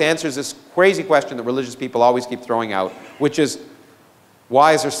mind this answers this crazy question that religious people always keep throwing out, which is,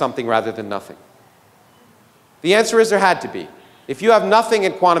 why is there something rather than nothing? The answer is there had to be. If you have nothing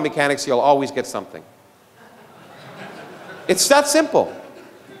in quantum mechanics, you'll always get something. It's that simple.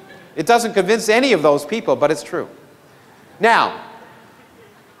 It doesn't convince any of those people, but it's true. Now,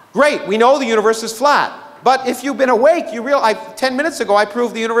 great, we know the universe is flat. But if you've been awake, you realize, 10 minutes ago I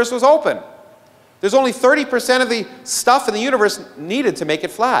proved the universe was open. There's only 30% of the stuff in the universe needed to make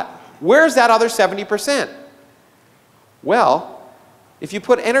it flat. Where's that other 70%? Well, if you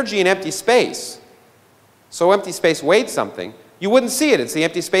put energy in empty space, so empty space weighed something, you wouldn't see it. It's the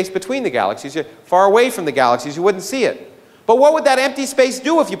empty space between the galaxies. You're far away from the galaxies, you wouldn't see it. But what would that empty space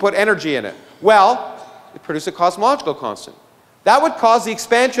do if you put energy in it? Well, it produces a cosmological constant. That would cause the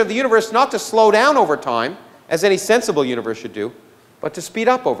expansion of the universe not to slow down over time, as any sensible universe should do, but to speed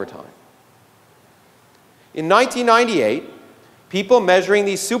up over time. In 1998, people measuring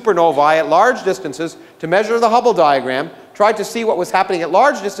these supernovae at large distances to measure the Hubble diagram tried to see what was happening at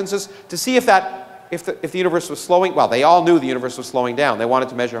large distances to see if the universe was slowing. Well, they all knew the universe was slowing down. They wanted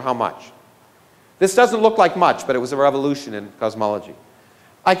to measure how much. This doesn't look like much, but it was a revolution in cosmology.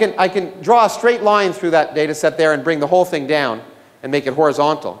 I can draw a straight line through that data set there and bring the whole thing down and make it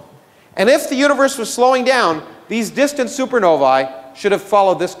horizontal. And if the universe was slowing down, these distant supernovae should have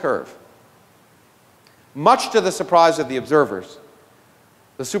followed this curve. Much to the surprise of the observers,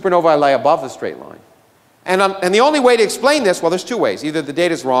 the supernovae lay above the straight line. And the only way to explain this, well, there's two ways. Either the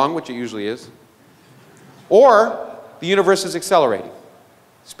data is wrong, which it usually is, or the universe is accelerating,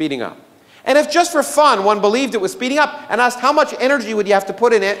 speeding up. And if just for fun one believed it was speeding up and asked how much energy would you have to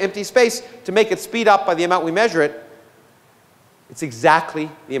put in empty space to make it speed up by the amount we measure it, it's exactly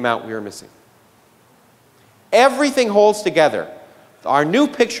the amount we are missing. Everything holds together. Our new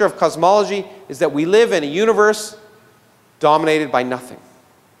picture of cosmology is that we live in a universe dominated by nothing.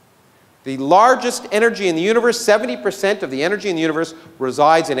 The largest energy in the universe, 70% of the energy in the universe,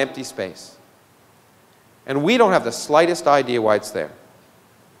 resides in empty space. And we don't have the slightest idea why it's there.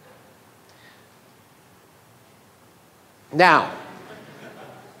 Now,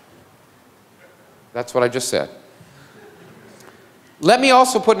 that's what I just said. Let me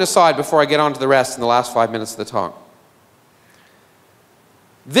also put an aside before I get on to the rest in the last 5 minutes of the talk.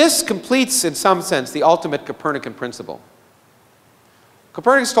 This completes, in some sense, the ultimate Copernican principle.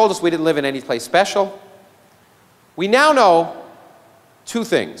 Copernicus told us we didn't live in any place special. We now know two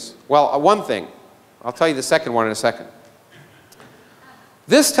things. Well, one thing. I'll tell you the second one in a second.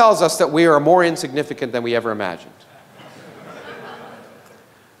 This tells us that we are more insignificant than we ever imagined.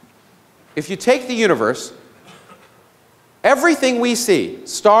 If you take the universe, everything we see,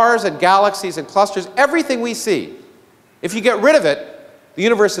 stars and galaxies and clusters, everything we see, if you get rid of it, the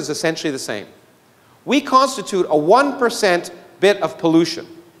universe is essentially the same. We constitute a 1% bit of pollution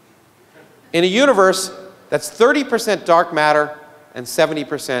in a universe that's 30% dark matter and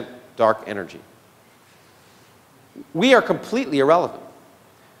 70% dark energy. We are completely irrelevant.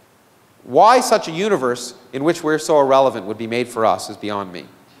 Why such a universe in which we're so irrelevant would be made for us is beyond me.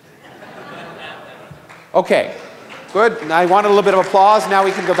 Okay, good. I wanted a little bit of applause. Now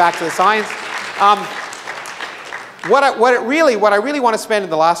we can go back to the science. What I really want to spend in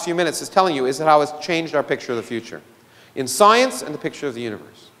the last few minutes is telling you is how it's changed our picture of the future. In science and the picture of the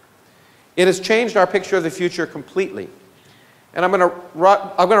universe. It has changed our picture of the future completely. And I'm going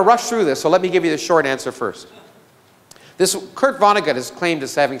to rush through this, so let me give you the short answer first. Kurt Vonnegut is claimed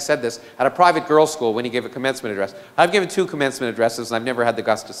as having said this at a private girls' school when he gave a commencement address. I've given 2 commencement addresses, and I've never had the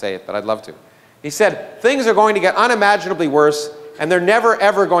guts to say it, but I'd love to. He said, things are going to get unimaginably worse, and they're never,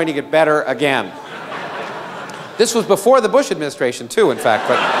 ever going to get better again. This was before the Bush administration, too, in fact.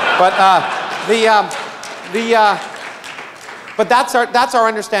 But that's our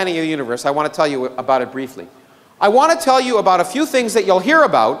understanding of the universe. I want to tell you about it briefly. I want to tell you about a few things that you'll hear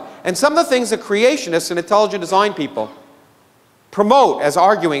about, and some of the things that creationists and intelligent design people promote as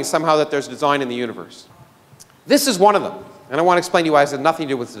arguing somehow that there's design in the universe. This is one of them, and I want to explain to you why it has nothing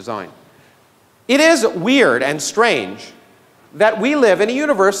to do with design. It is weird and strange that we live in a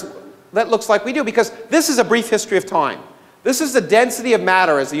universe that looks like we do, because this is a brief history of time. This is the density of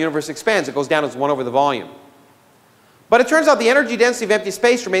matter as the universe expands. It goes down as 1 over the volume. But it turns out the energy density of empty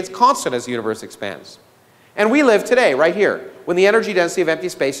space remains constant as the universe expands. And we live today, right here, when the energy density of empty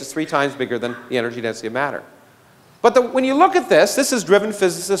space is 3 times bigger than the energy density of matter. But when you look at this, this has driven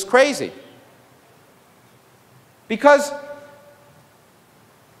physicists crazy. Because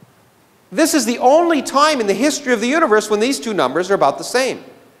this is the only time in the history of the universe when these two numbers are about the same.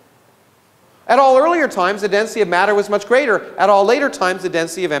 At all earlier times, the density of matter was much greater. At all later times, the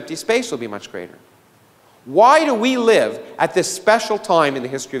density of empty space will be much greater. Why do we live at this special time in the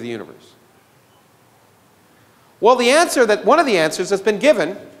history of the universe? Well, one of the answers that's been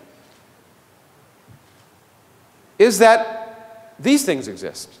given is that these things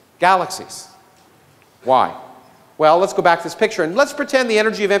exist, galaxies. Why? Well, let's go back to this picture, and let's pretend the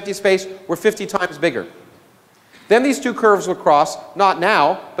energy of empty space were 50 times bigger. Then these two curves would cross, not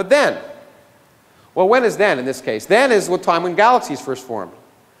now, but then. Well, when is then in this case? Then is the time when galaxies first formed.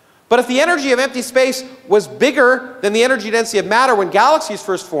 But if the energy of empty space was bigger than the energy density of matter when galaxies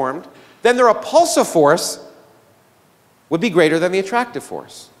first formed, then their repulsive force would be greater than the attractive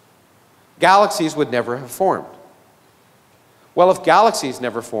force. Galaxies would never have formed. Well, if galaxies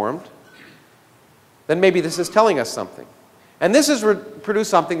never formed, then maybe this is telling us something. And this has produced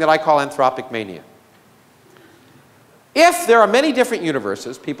something that I call anthropic mania. If there are many different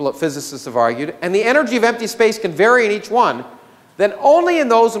universes, physicists have argued, and the energy of empty space can vary in each one, then only in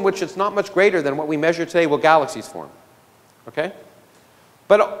those in which it's not much greater than what we measure today will galaxies form. Okay?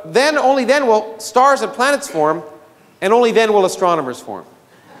 But then, only then will stars and planets form, and only then will astronomers form.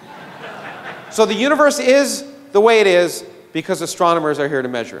 So the universe is the way it is because astronomers are here to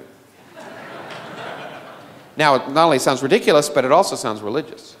measure it. Now, it not only sounds ridiculous, but it also sounds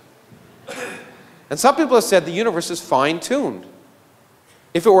religious. And some people have said the universe is fine-tuned.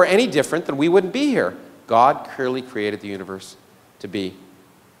 If it were any different, then we wouldn't be here. God clearly created the universe to be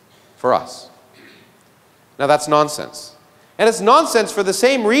for us. Now, that's nonsense. And it's nonsense for the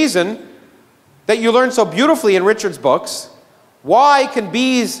same reason that you learn so beautifully in Richard's books. Why can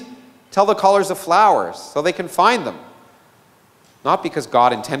bees tell the colors of flowers? So they can find them. Not because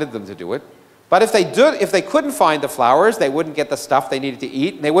God intended them to do it, but if they couldn't find the flowers, they wouldn't get the stuff they needed to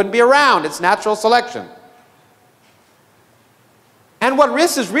eat, and they wouldn't be around. It's natural selection. And what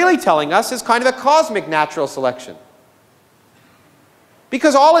this is really telling us is kind of a cosmic natural selection.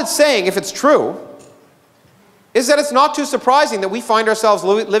 Because all it's saying, if it's true, is that it's not too surprising that we find ourselves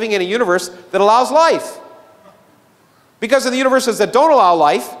living in a universe that allows life. Because in the universes that don't allow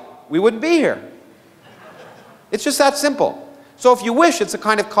life, we wouldn't be here. It's just that simple. So if you wish, it's a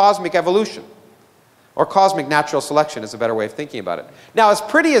kind of cosmic evolution. Or cosmic natural selection is a better way of thinking about it. Now, as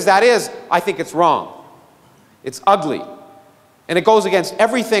pretty as that is, I think it's wrong. It's ugly. And it goes against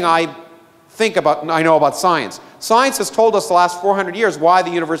everything I know about science. Science has told us the last 400 years why the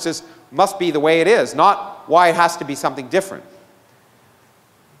universe must be the way it is, not why it has to be something different.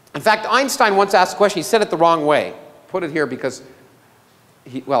 In fact, Einstein once asked a question. He said it the wrong way. Put it here because,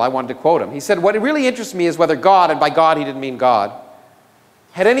 I wanted to quote him. He said, what really interests me is whether God, and by God he didn't mean God,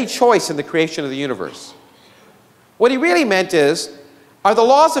 had any choice in the creation of the universe. What he really meant is, are the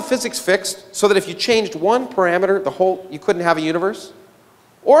laws of physics fixed so that if you changed one parameter, you couldn't have a universe?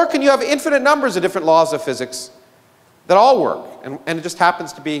 Or can you have infinite numbers of different laws of physics that all work, and it just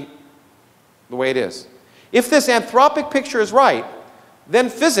happens to be the way it is? If this anthropic picture is right, then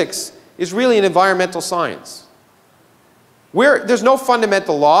physics is really an environmental science. There's no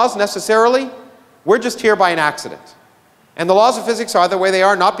fundamental laws necessarily. We're just here by an accident. And the laws of physics are the way they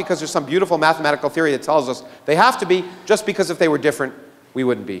are, not because there's some beautiful mathematical theory that tells us they have to be, just because if they were different, we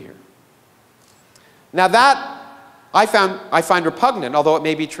wouldn't be here. Now that I find repugnant, although it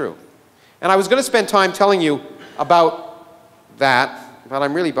may be true. And I was going to spend time telling you about that, but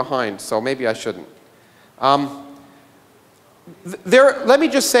I'm really behind, so maybe I shouldn't. Let me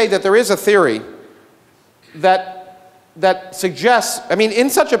just say that there is a theory that suggests, in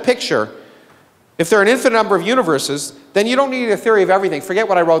such a picture, if there are an infinite number of universes, then you don't need a theory of everything. Forget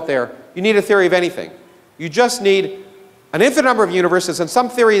what I wrote there. You need a theory of anything. You just need an infinite number of universes and some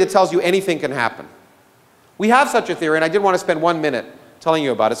theory that tells you anything can happen. We have such a theory, and I did want to spend 1 minute telling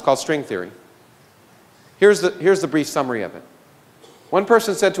you about it. It's called string theory. Here's the brief summary of it. One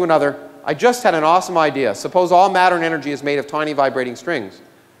person said to another, I just had an awesome idea. Suppose all matter and energy is made of tiny vibrating strings.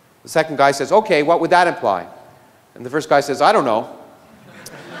 The second guy says, okay, what would that imply? And the first guy says, I don't know.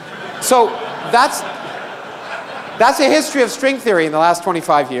 So that's a history of string theory in the last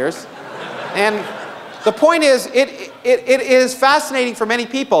 25 years. And the point is, it is fascinating for many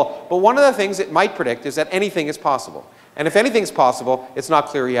people, but one of the things it might predict is that anything is possible. And if anything is possible, it's not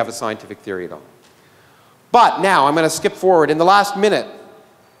clear you have a scientific theory at all. But now, I'm going to skip forward. In the last minute,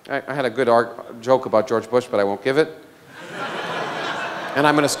 I had a good joke about George Bush, but I won't give it. And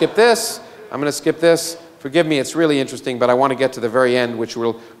I'm going to skip this. I'm going to skip this. Forgive me, it's really interesting, but I want to get to the very end, which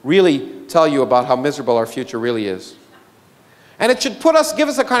will really tell you about how miserable our future really is. And it should give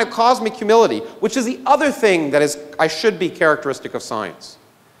us a kind of cosmic humility, which is the other thing that should be characteristic of science.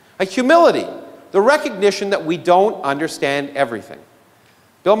 A humility, the recognition that we don't understand everything.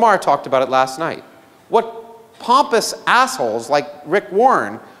 Bill Maher talked about it last night. What pompous assholes like Rick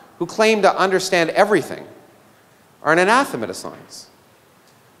Warren, who claim to understand everything, are an anathema to science.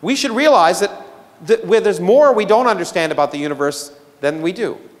 We should realize that where there's more we don't understand about the universe than we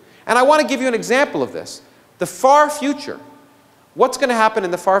do. And I want to give you an example of this. The far future. What's going to happen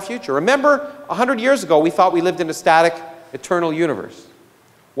in the far future? Remember, 100 years ago, we thought we lived in a static, eternal universe.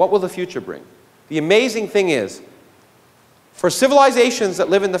 What will the future bring? The amazing thing is, for civilizations that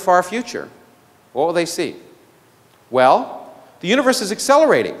live in the far future, what will they see? Well, the universe is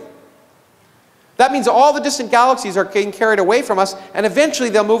accelerating. That means all the distant galaxies are getting carried away from us, and eventually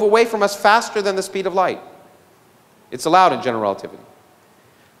they'll move away from us faster than the speed of light. It's allowed in general relativity.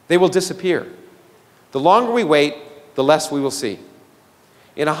 They will disappear. The longer we wait, the less we will see.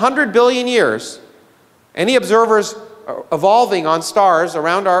 In 100 billion years, any observers evolving on stars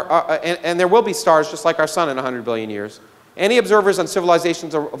around and there will be stars just like our sun in 100 billion years, any observers on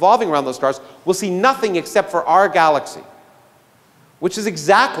civilizations evolving around those stars will see nothing except for our galaxy, which is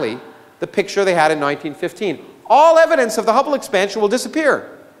exactly the picture they had in 1915. All evidence of the Hubble expansion will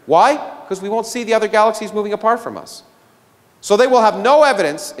disappear. Why? Because we won't see the other galaxies moving apart from us. So they will have no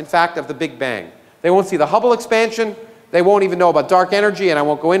evidence, in fact, of the Big Bang. They won't see the Hubble expansion. They won't even know about dark energy, and I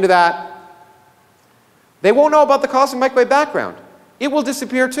won't go into that. They won't know about the cosmic microwave background. It will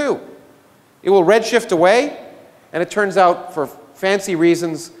disappear too. It will redshift away, and it turns out, for fancy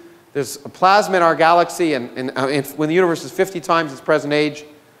reasons, there's a plasma in our galaxy, and when the universe is 50 times its present age,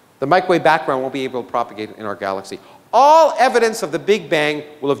 the microwave background won't be able to propagate in our galaxy. All evidence of the Big Bang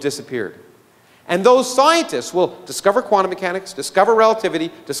will have disappeared. And those scientists will discover quantum mechanics, discover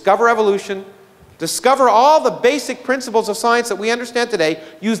relativity, discover evolution, discover all the basic principles of science that we understand today,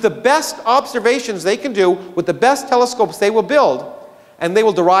 use the best observations they can do with the best telescopes they will build, and they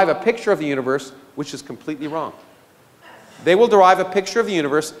will derive a picture of the universe which is completely wrong. They will derive a picture of the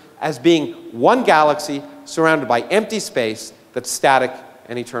universe as being one galaxy surrounded by empty space that's static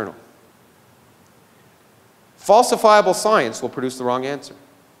and eternal. Falsifiable science will produce the wrong answer.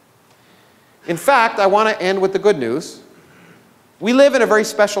 In fact, I want to end with the good news. We live in a very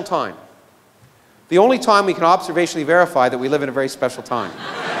special time. The only time we can observationally verify that we live in a very special time.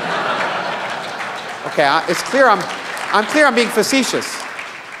 Okay, it's clear I'm being facetious.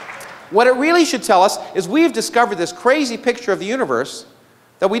 What it really should tell us is we've discovered this crazy picture of the universe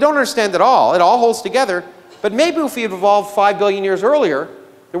that we don't understand at all. It all holds together. But maybe if we had evolved 5 billion years earlier,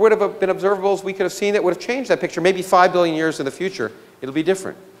 there would have been observables we could have seen that would have changed that picture. Maybe 5 billion years in the future, it'll be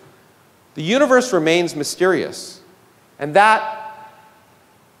different. The universe remains mysterious, and that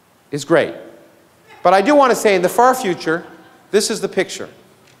is great. But I do want to say, in the far future, this is the picture.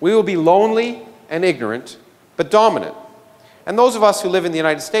 We will be lonely and ignorant, but dominant. And those of us who live in the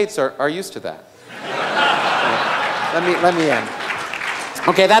United States are used to that. Let me end.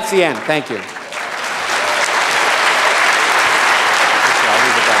 Okay, that's the end. Thank you.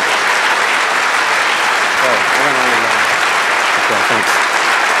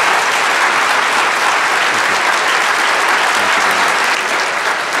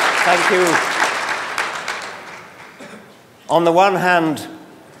 Thank you. On the one hand,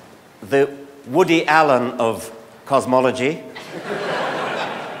 the Woody Allen of cosmology.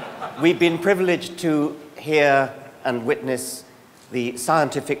 We've been privileged to hear and witness the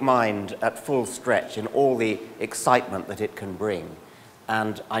scientific mind at full stretch in all the excitement that it can bring.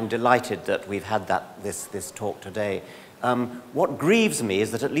 And I'm delighted that we've had this talk today. What grieves me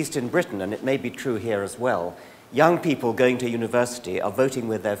is that, at least in Britain, and it may be true here as well, young people going to university are voting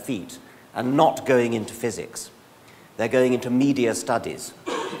with their feet and not going into physics. They're going into media studies.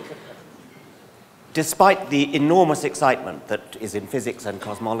 Despite the enormous excitement that is in physics and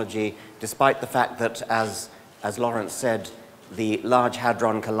cosmology, despite the fact that, as Lawrence said, the Large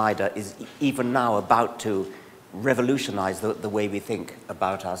Hadron Collider is even now about to revolutionize the way we think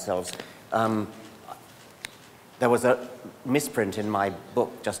about ourselves. There was a misprint in my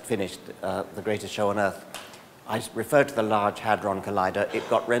book, just finished, The Greatest Show on Earth. I referred to the Large Hadron Collider. It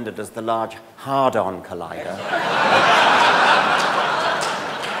got rendered as the Large Hard-On Collider.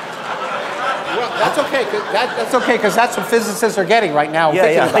 Well, that's okay. That's okay, because that's what physicists are getting right now.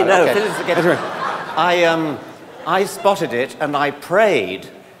 Yeah, I know. Okay. Physicists are getting. Right. I spotted it, and I prayed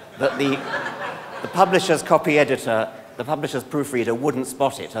that the publisher's copy editor, the publisher's proofreader, wouldn't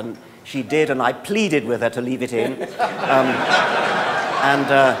spot it, and she did, and I pleaded with her to leave it in,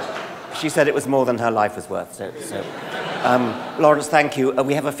 and she said it was more than her life was worth. So Lawrence, thank you.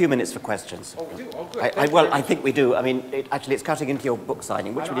 We have a few minutes for questions. Oh, we do? Oh, good. Well, I think we do. I mean, actually, it's cutting into your book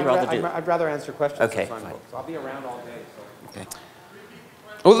signing. Which would you rather do? I'd rather answer questions okay, than sign fine. books. I'll be around all day. So. Okay.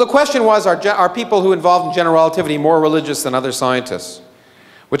 Well, the question was, are people who involved in general relativity more religious than other scientists?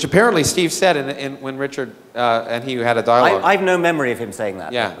 Which apparently Steve said when Richard and he had a dialogue. I have no memory of him saying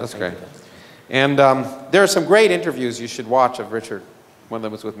that. Yeah, that's great. And there are some great interviews you should watch of Richard. One of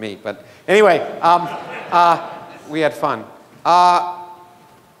them was with me. But anyway, we had fun. I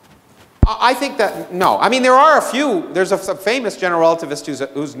think that, no. I mean, there are a few. There's a famous general relativist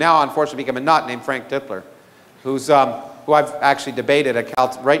who's now unfortunately become a nut named Frank Tipler, who I've actually debated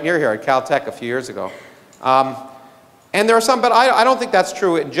at right near here at Caltech a few years ago. And there are some, but I don't think that's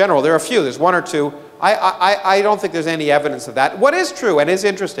true in general. There are a few. There's one or two. I don't think there's any evidence of that. What is true and is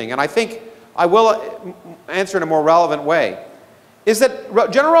interesting, and I think I will answer in a more relevant way, is that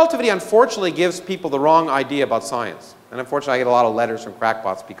general relativity unfortunately gives people the wrong idea about science. And unfortunately I get a lot of letters from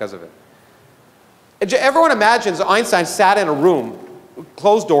crackpots because of it. Everyone imagines Einstein sat in a room,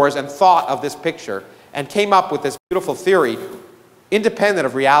 closed doors, and thought of this picture and came up with this beautiful theory independent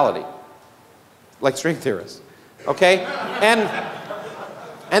of reality, like string theorists. Okay? And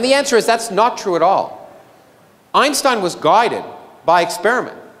the answer is that's not true at all. Einstein was guided by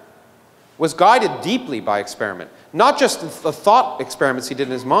experiment, was guided deeply by experiment. Not just the thought experiments he did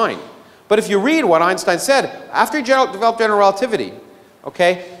in his mind, but if you read what Einstein said, after he developed general relativity,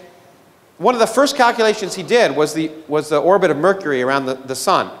 okay, one of the first calculations he did was the orbit of Mercury around the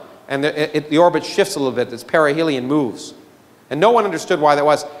sun. And the orbit shifts a little bit, its perihelion moves. And no one understood why that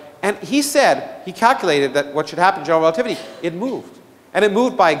was. And he said, he calculated that what should happen in general relativity, it moved. And it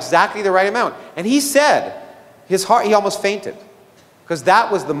moved by exactly the right amount. And he said, he almost fainted. Because that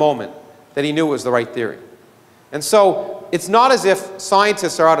was the moment that he knew it was the right theory. And so it's not as if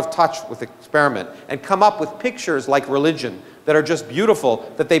scientists are out of touch with experiment and come up with pictures like religion that are just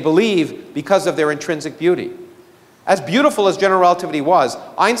beautiful, that they believe because of their intrinsic beauty. As beautiful as general relativity was,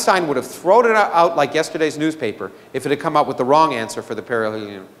 Einstein would have thrown it out like yesterday's newspaper if it had come up with the wrong answer for the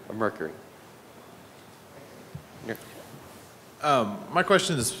perihelion of Mercury. My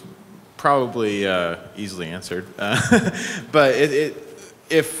question is probably easily answered, but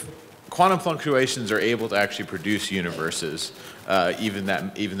if quantum fluctuations are able to actually produce universes, even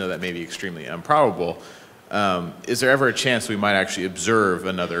though that may be extremely improbable, is there ever a chance we might actually observe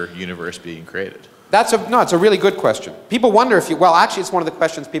another universe being created? No, it's a really good question. People wonder if well, actually it's one of the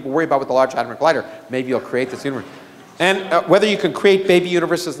questions people worry about with the Large Hadron Collider. Maybe you'll create this universe. And whether you can create baby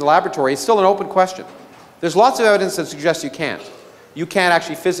universes in the laboratory is still an open question. There's lots of evidence that suggests you can't. You can't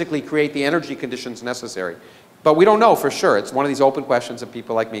actually physically create the energy conditions necessary. But we don't know for sure. It's one of these open questions that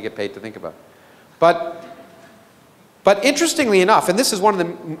people like me get paid to think about. But interestingly enough, and this is one of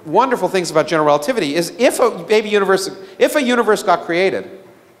the wonderful things about general relativity, is if a universe got created,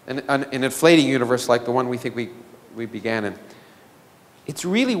 an inflating universe like the one we think we began in, it's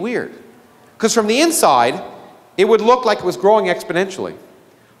really weird. Because from the inside, it would look like it was growing exponentially.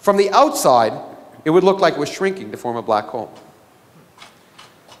 From the outside, it would look like it was shrinking to form a black hole.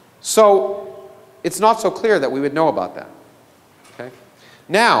 So it's not so clear that we would know about that. Okay?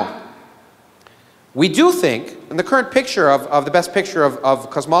 Now, we do think, and the current picture of the best picture of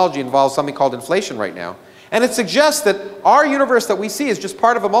cosmology involves something called inflation right now. And it suggests that our universe that we see is just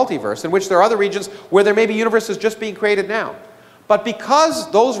part of a multiverse in which there are other regions where there may be universes just being created now. But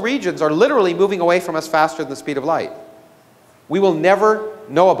because those regions are literally moving away from us faster than the speed of light, we will never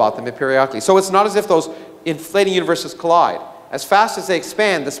know about them periodically. So it's not as if those inflating universes collide. As fast as they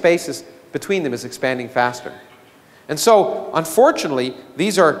expand, the space between them is expanding faster. And so, unfortunately,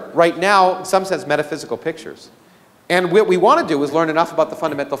 these are, right now, in some sense, metaphysical pictures. And what we want to do is learn enough about the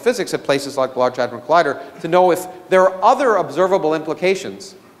fundamental physics at places like the Large Hadron Collider to know if there are other observable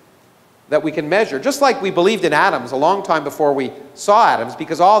implications that we can measure, just like we believed in atoms a long time before we saw atoms,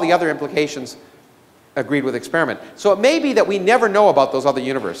 because all the other implications agreed with experiment. So it may be that we never know about those other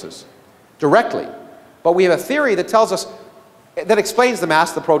universes directly, but we have a theory that tells us that explains the mass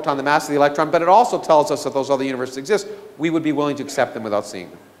of the proton, the mass of the electron, but it also tells us that those other universes exist. We would be willing to accept them without seeing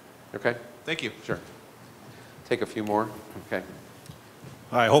them. Okay? Thank you. Sure. Take a few more. Okay.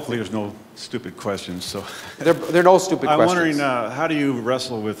 Hi, hopefully there's no stupid questions. So There are no stupid I'm questions. wondering, how do you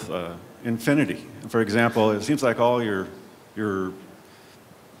wrestle with infinity? For example, it seems like all your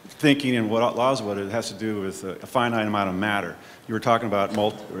thinking and what laws what it has to do with a finite amount of matter. You were talking about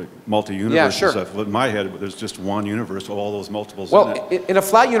multi-universe Yeah, sure. and stuff. Well, in my head, there's just one universe with all those multiples Well, in it. in a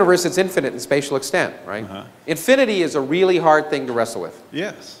flat universe, it's infinite in spatial extent, right? Infinity is a really hard thing to wrestle with.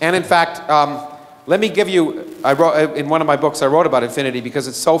 Yes. And in fact, let me give you, in one of my books I wrote about infinity because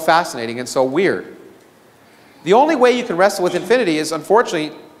it's so fascinating and so weird. The only way you can wrestle with infinity is,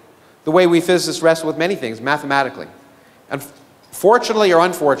 unfortunately, the way we physicists wrestle with many things, mathematically. And fortunately or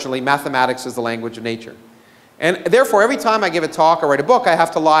unfortunately, mathematics is the language of nature. And therefore, every time I give a talk or write a book, I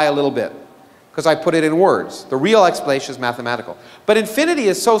have to lie a little bit because I put it in words. The real explanation is mathematical. But infinity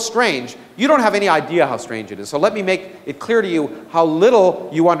is so strange, you don't have any idea how strange it is. So let me make it clear to you how little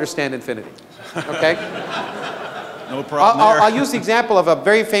you understand infinity. Okay? No problem there. I'll use the example of a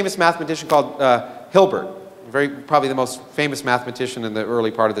very famous mathematician called Hilbert. Probably the most famous mathematician in the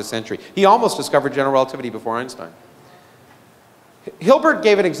early part of this century. He almost discovered general relativity before Einstein. Hilbert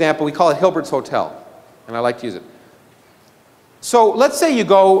gave an example, we call it Hilbert's Hotel, and I like to use it. So let's say you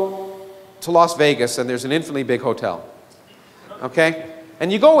go to Las Vegas and there's an infinitely big hotel, okay?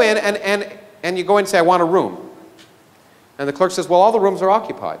 And you go in and you go in and say, I want a room. And the clerk says, well, all the rooms are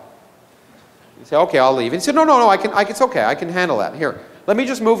occupied. You say, okay, I'll leave. And he said, no, it's okay, I can handle that. Here, let me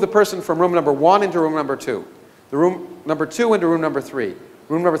just move the person from room number 1 into room number 2. The room number 2 into room number 3.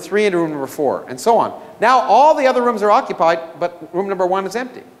 Room number 3 into room number 4, and so on. Now all the other rooms are occupied, but room number 1 is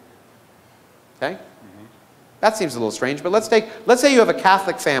empty. Okay? That seems a little strange, but let's say you have a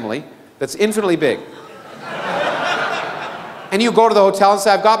Catholic family that's infinitely big. And you go to the hotel and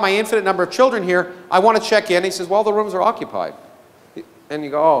say, I've got my infinite number of children here, I want to check in. And he says, well, the rooms are occupied. And you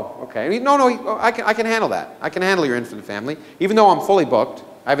go, oh, okay. And he, no, I can handle that. I can handle your infinite family. Even though I'm fully booked,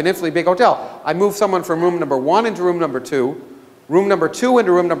 I have an infinitely big hotel. I move someone from room number 1 into room number 2, room number 2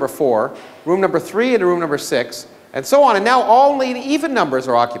 into room number 4, room number 3 into room number 6, and so on. And now only the even numbers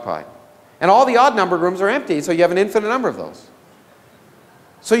are occupied. And all the odd numbered rooms are empty, so you have an infinite number of those.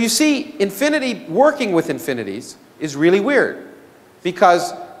 So you see, infinity, working with infinities, is really weird.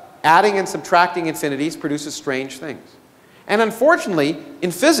 Because adding and subtracting infinities produces strange things. And unfortunately,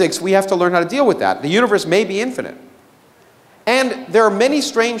 in physics, we have to learn how to deal with that. The universe may be infinite. And there are many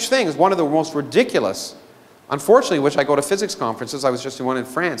strange things. One of the most ridiculous, unfortunately, which I go to physics conferences, I was just in one in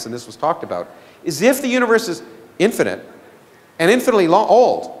France and this was talked about, is if the universe is infinite and infinitely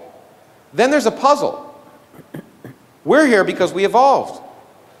old, then there's a puzzle. We're here because we evolved.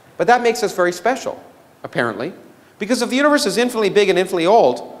 But that makes us very special, apparently. Because if the universe is infinitely big and infinitely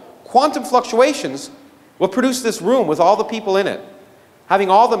old, quantum fluctuations will produce this room with all the people in it,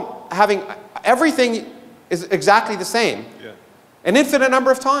 having everything is exactly the same, an infinite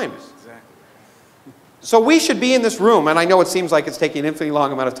number of times. So we should be in this room, and I know it seems like it's taking an infinitely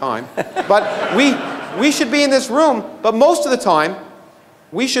long amount of time, but we should be in this room, but most of the time,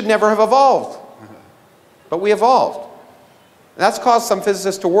 we should never have evolved. But we evolved. And that's caused some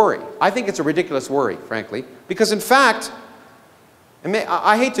physicists to worry. I think it's a ridiculous worry, frankly, because in fact,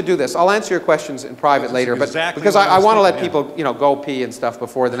 I hate to do this. I'll answer your questions in private later, but exactly because what I want to let thinking, people, go pee and stuff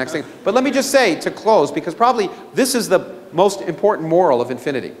before the next thing. But let me just say, to close, because probably this is the most important moral of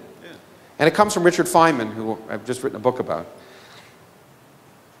infinity. And it comes from Richard Feynman, who I've just written a book about.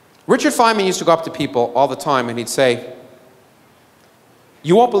 Richard Feynman used to go up to people all the time and he'd say,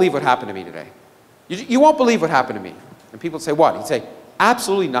 you won't believe what happened to me today. You won't believe what happened to me. And people would say, what? He'd say,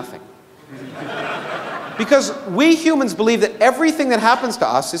 absolutely nothing. Because we humans believe that everything that happens to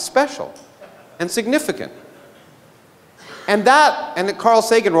us is special and significant. And Carl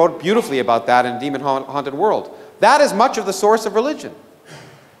Sagan wrote beautifully about that in Demon Haunted World. That is much of the source of religion.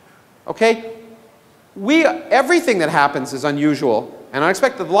 Okay? Everything that happens is unusual and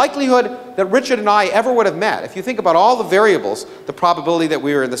unexpected. The likelihood that Richard and I ever would have met, if you think about all the variables, the probability that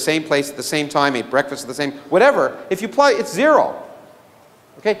we were in the same place at the same time, ate breakfast at the same, whatever, if you plug, it's 0.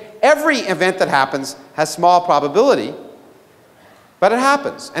 Okay? Every event that happens has small probability, but it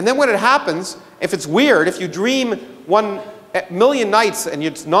happens. And then when it happens, if it's weird, if you dream 1,000,000 nights and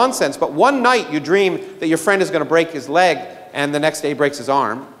it's nonsense, but one night you dream that your friend is going to break his leg and the next day he breaks his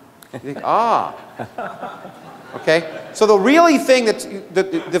arm, you think, okay? So the really thing that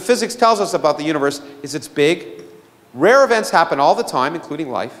the physics tells us about the universe is it's big. Rare events happen all the time, including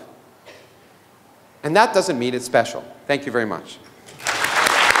life. And that doesn't mean it's special. Thank you very much.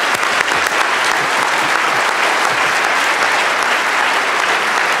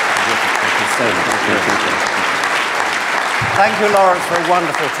 so much. Thank you, Lawrence, for a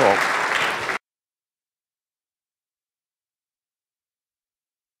wonderful talk.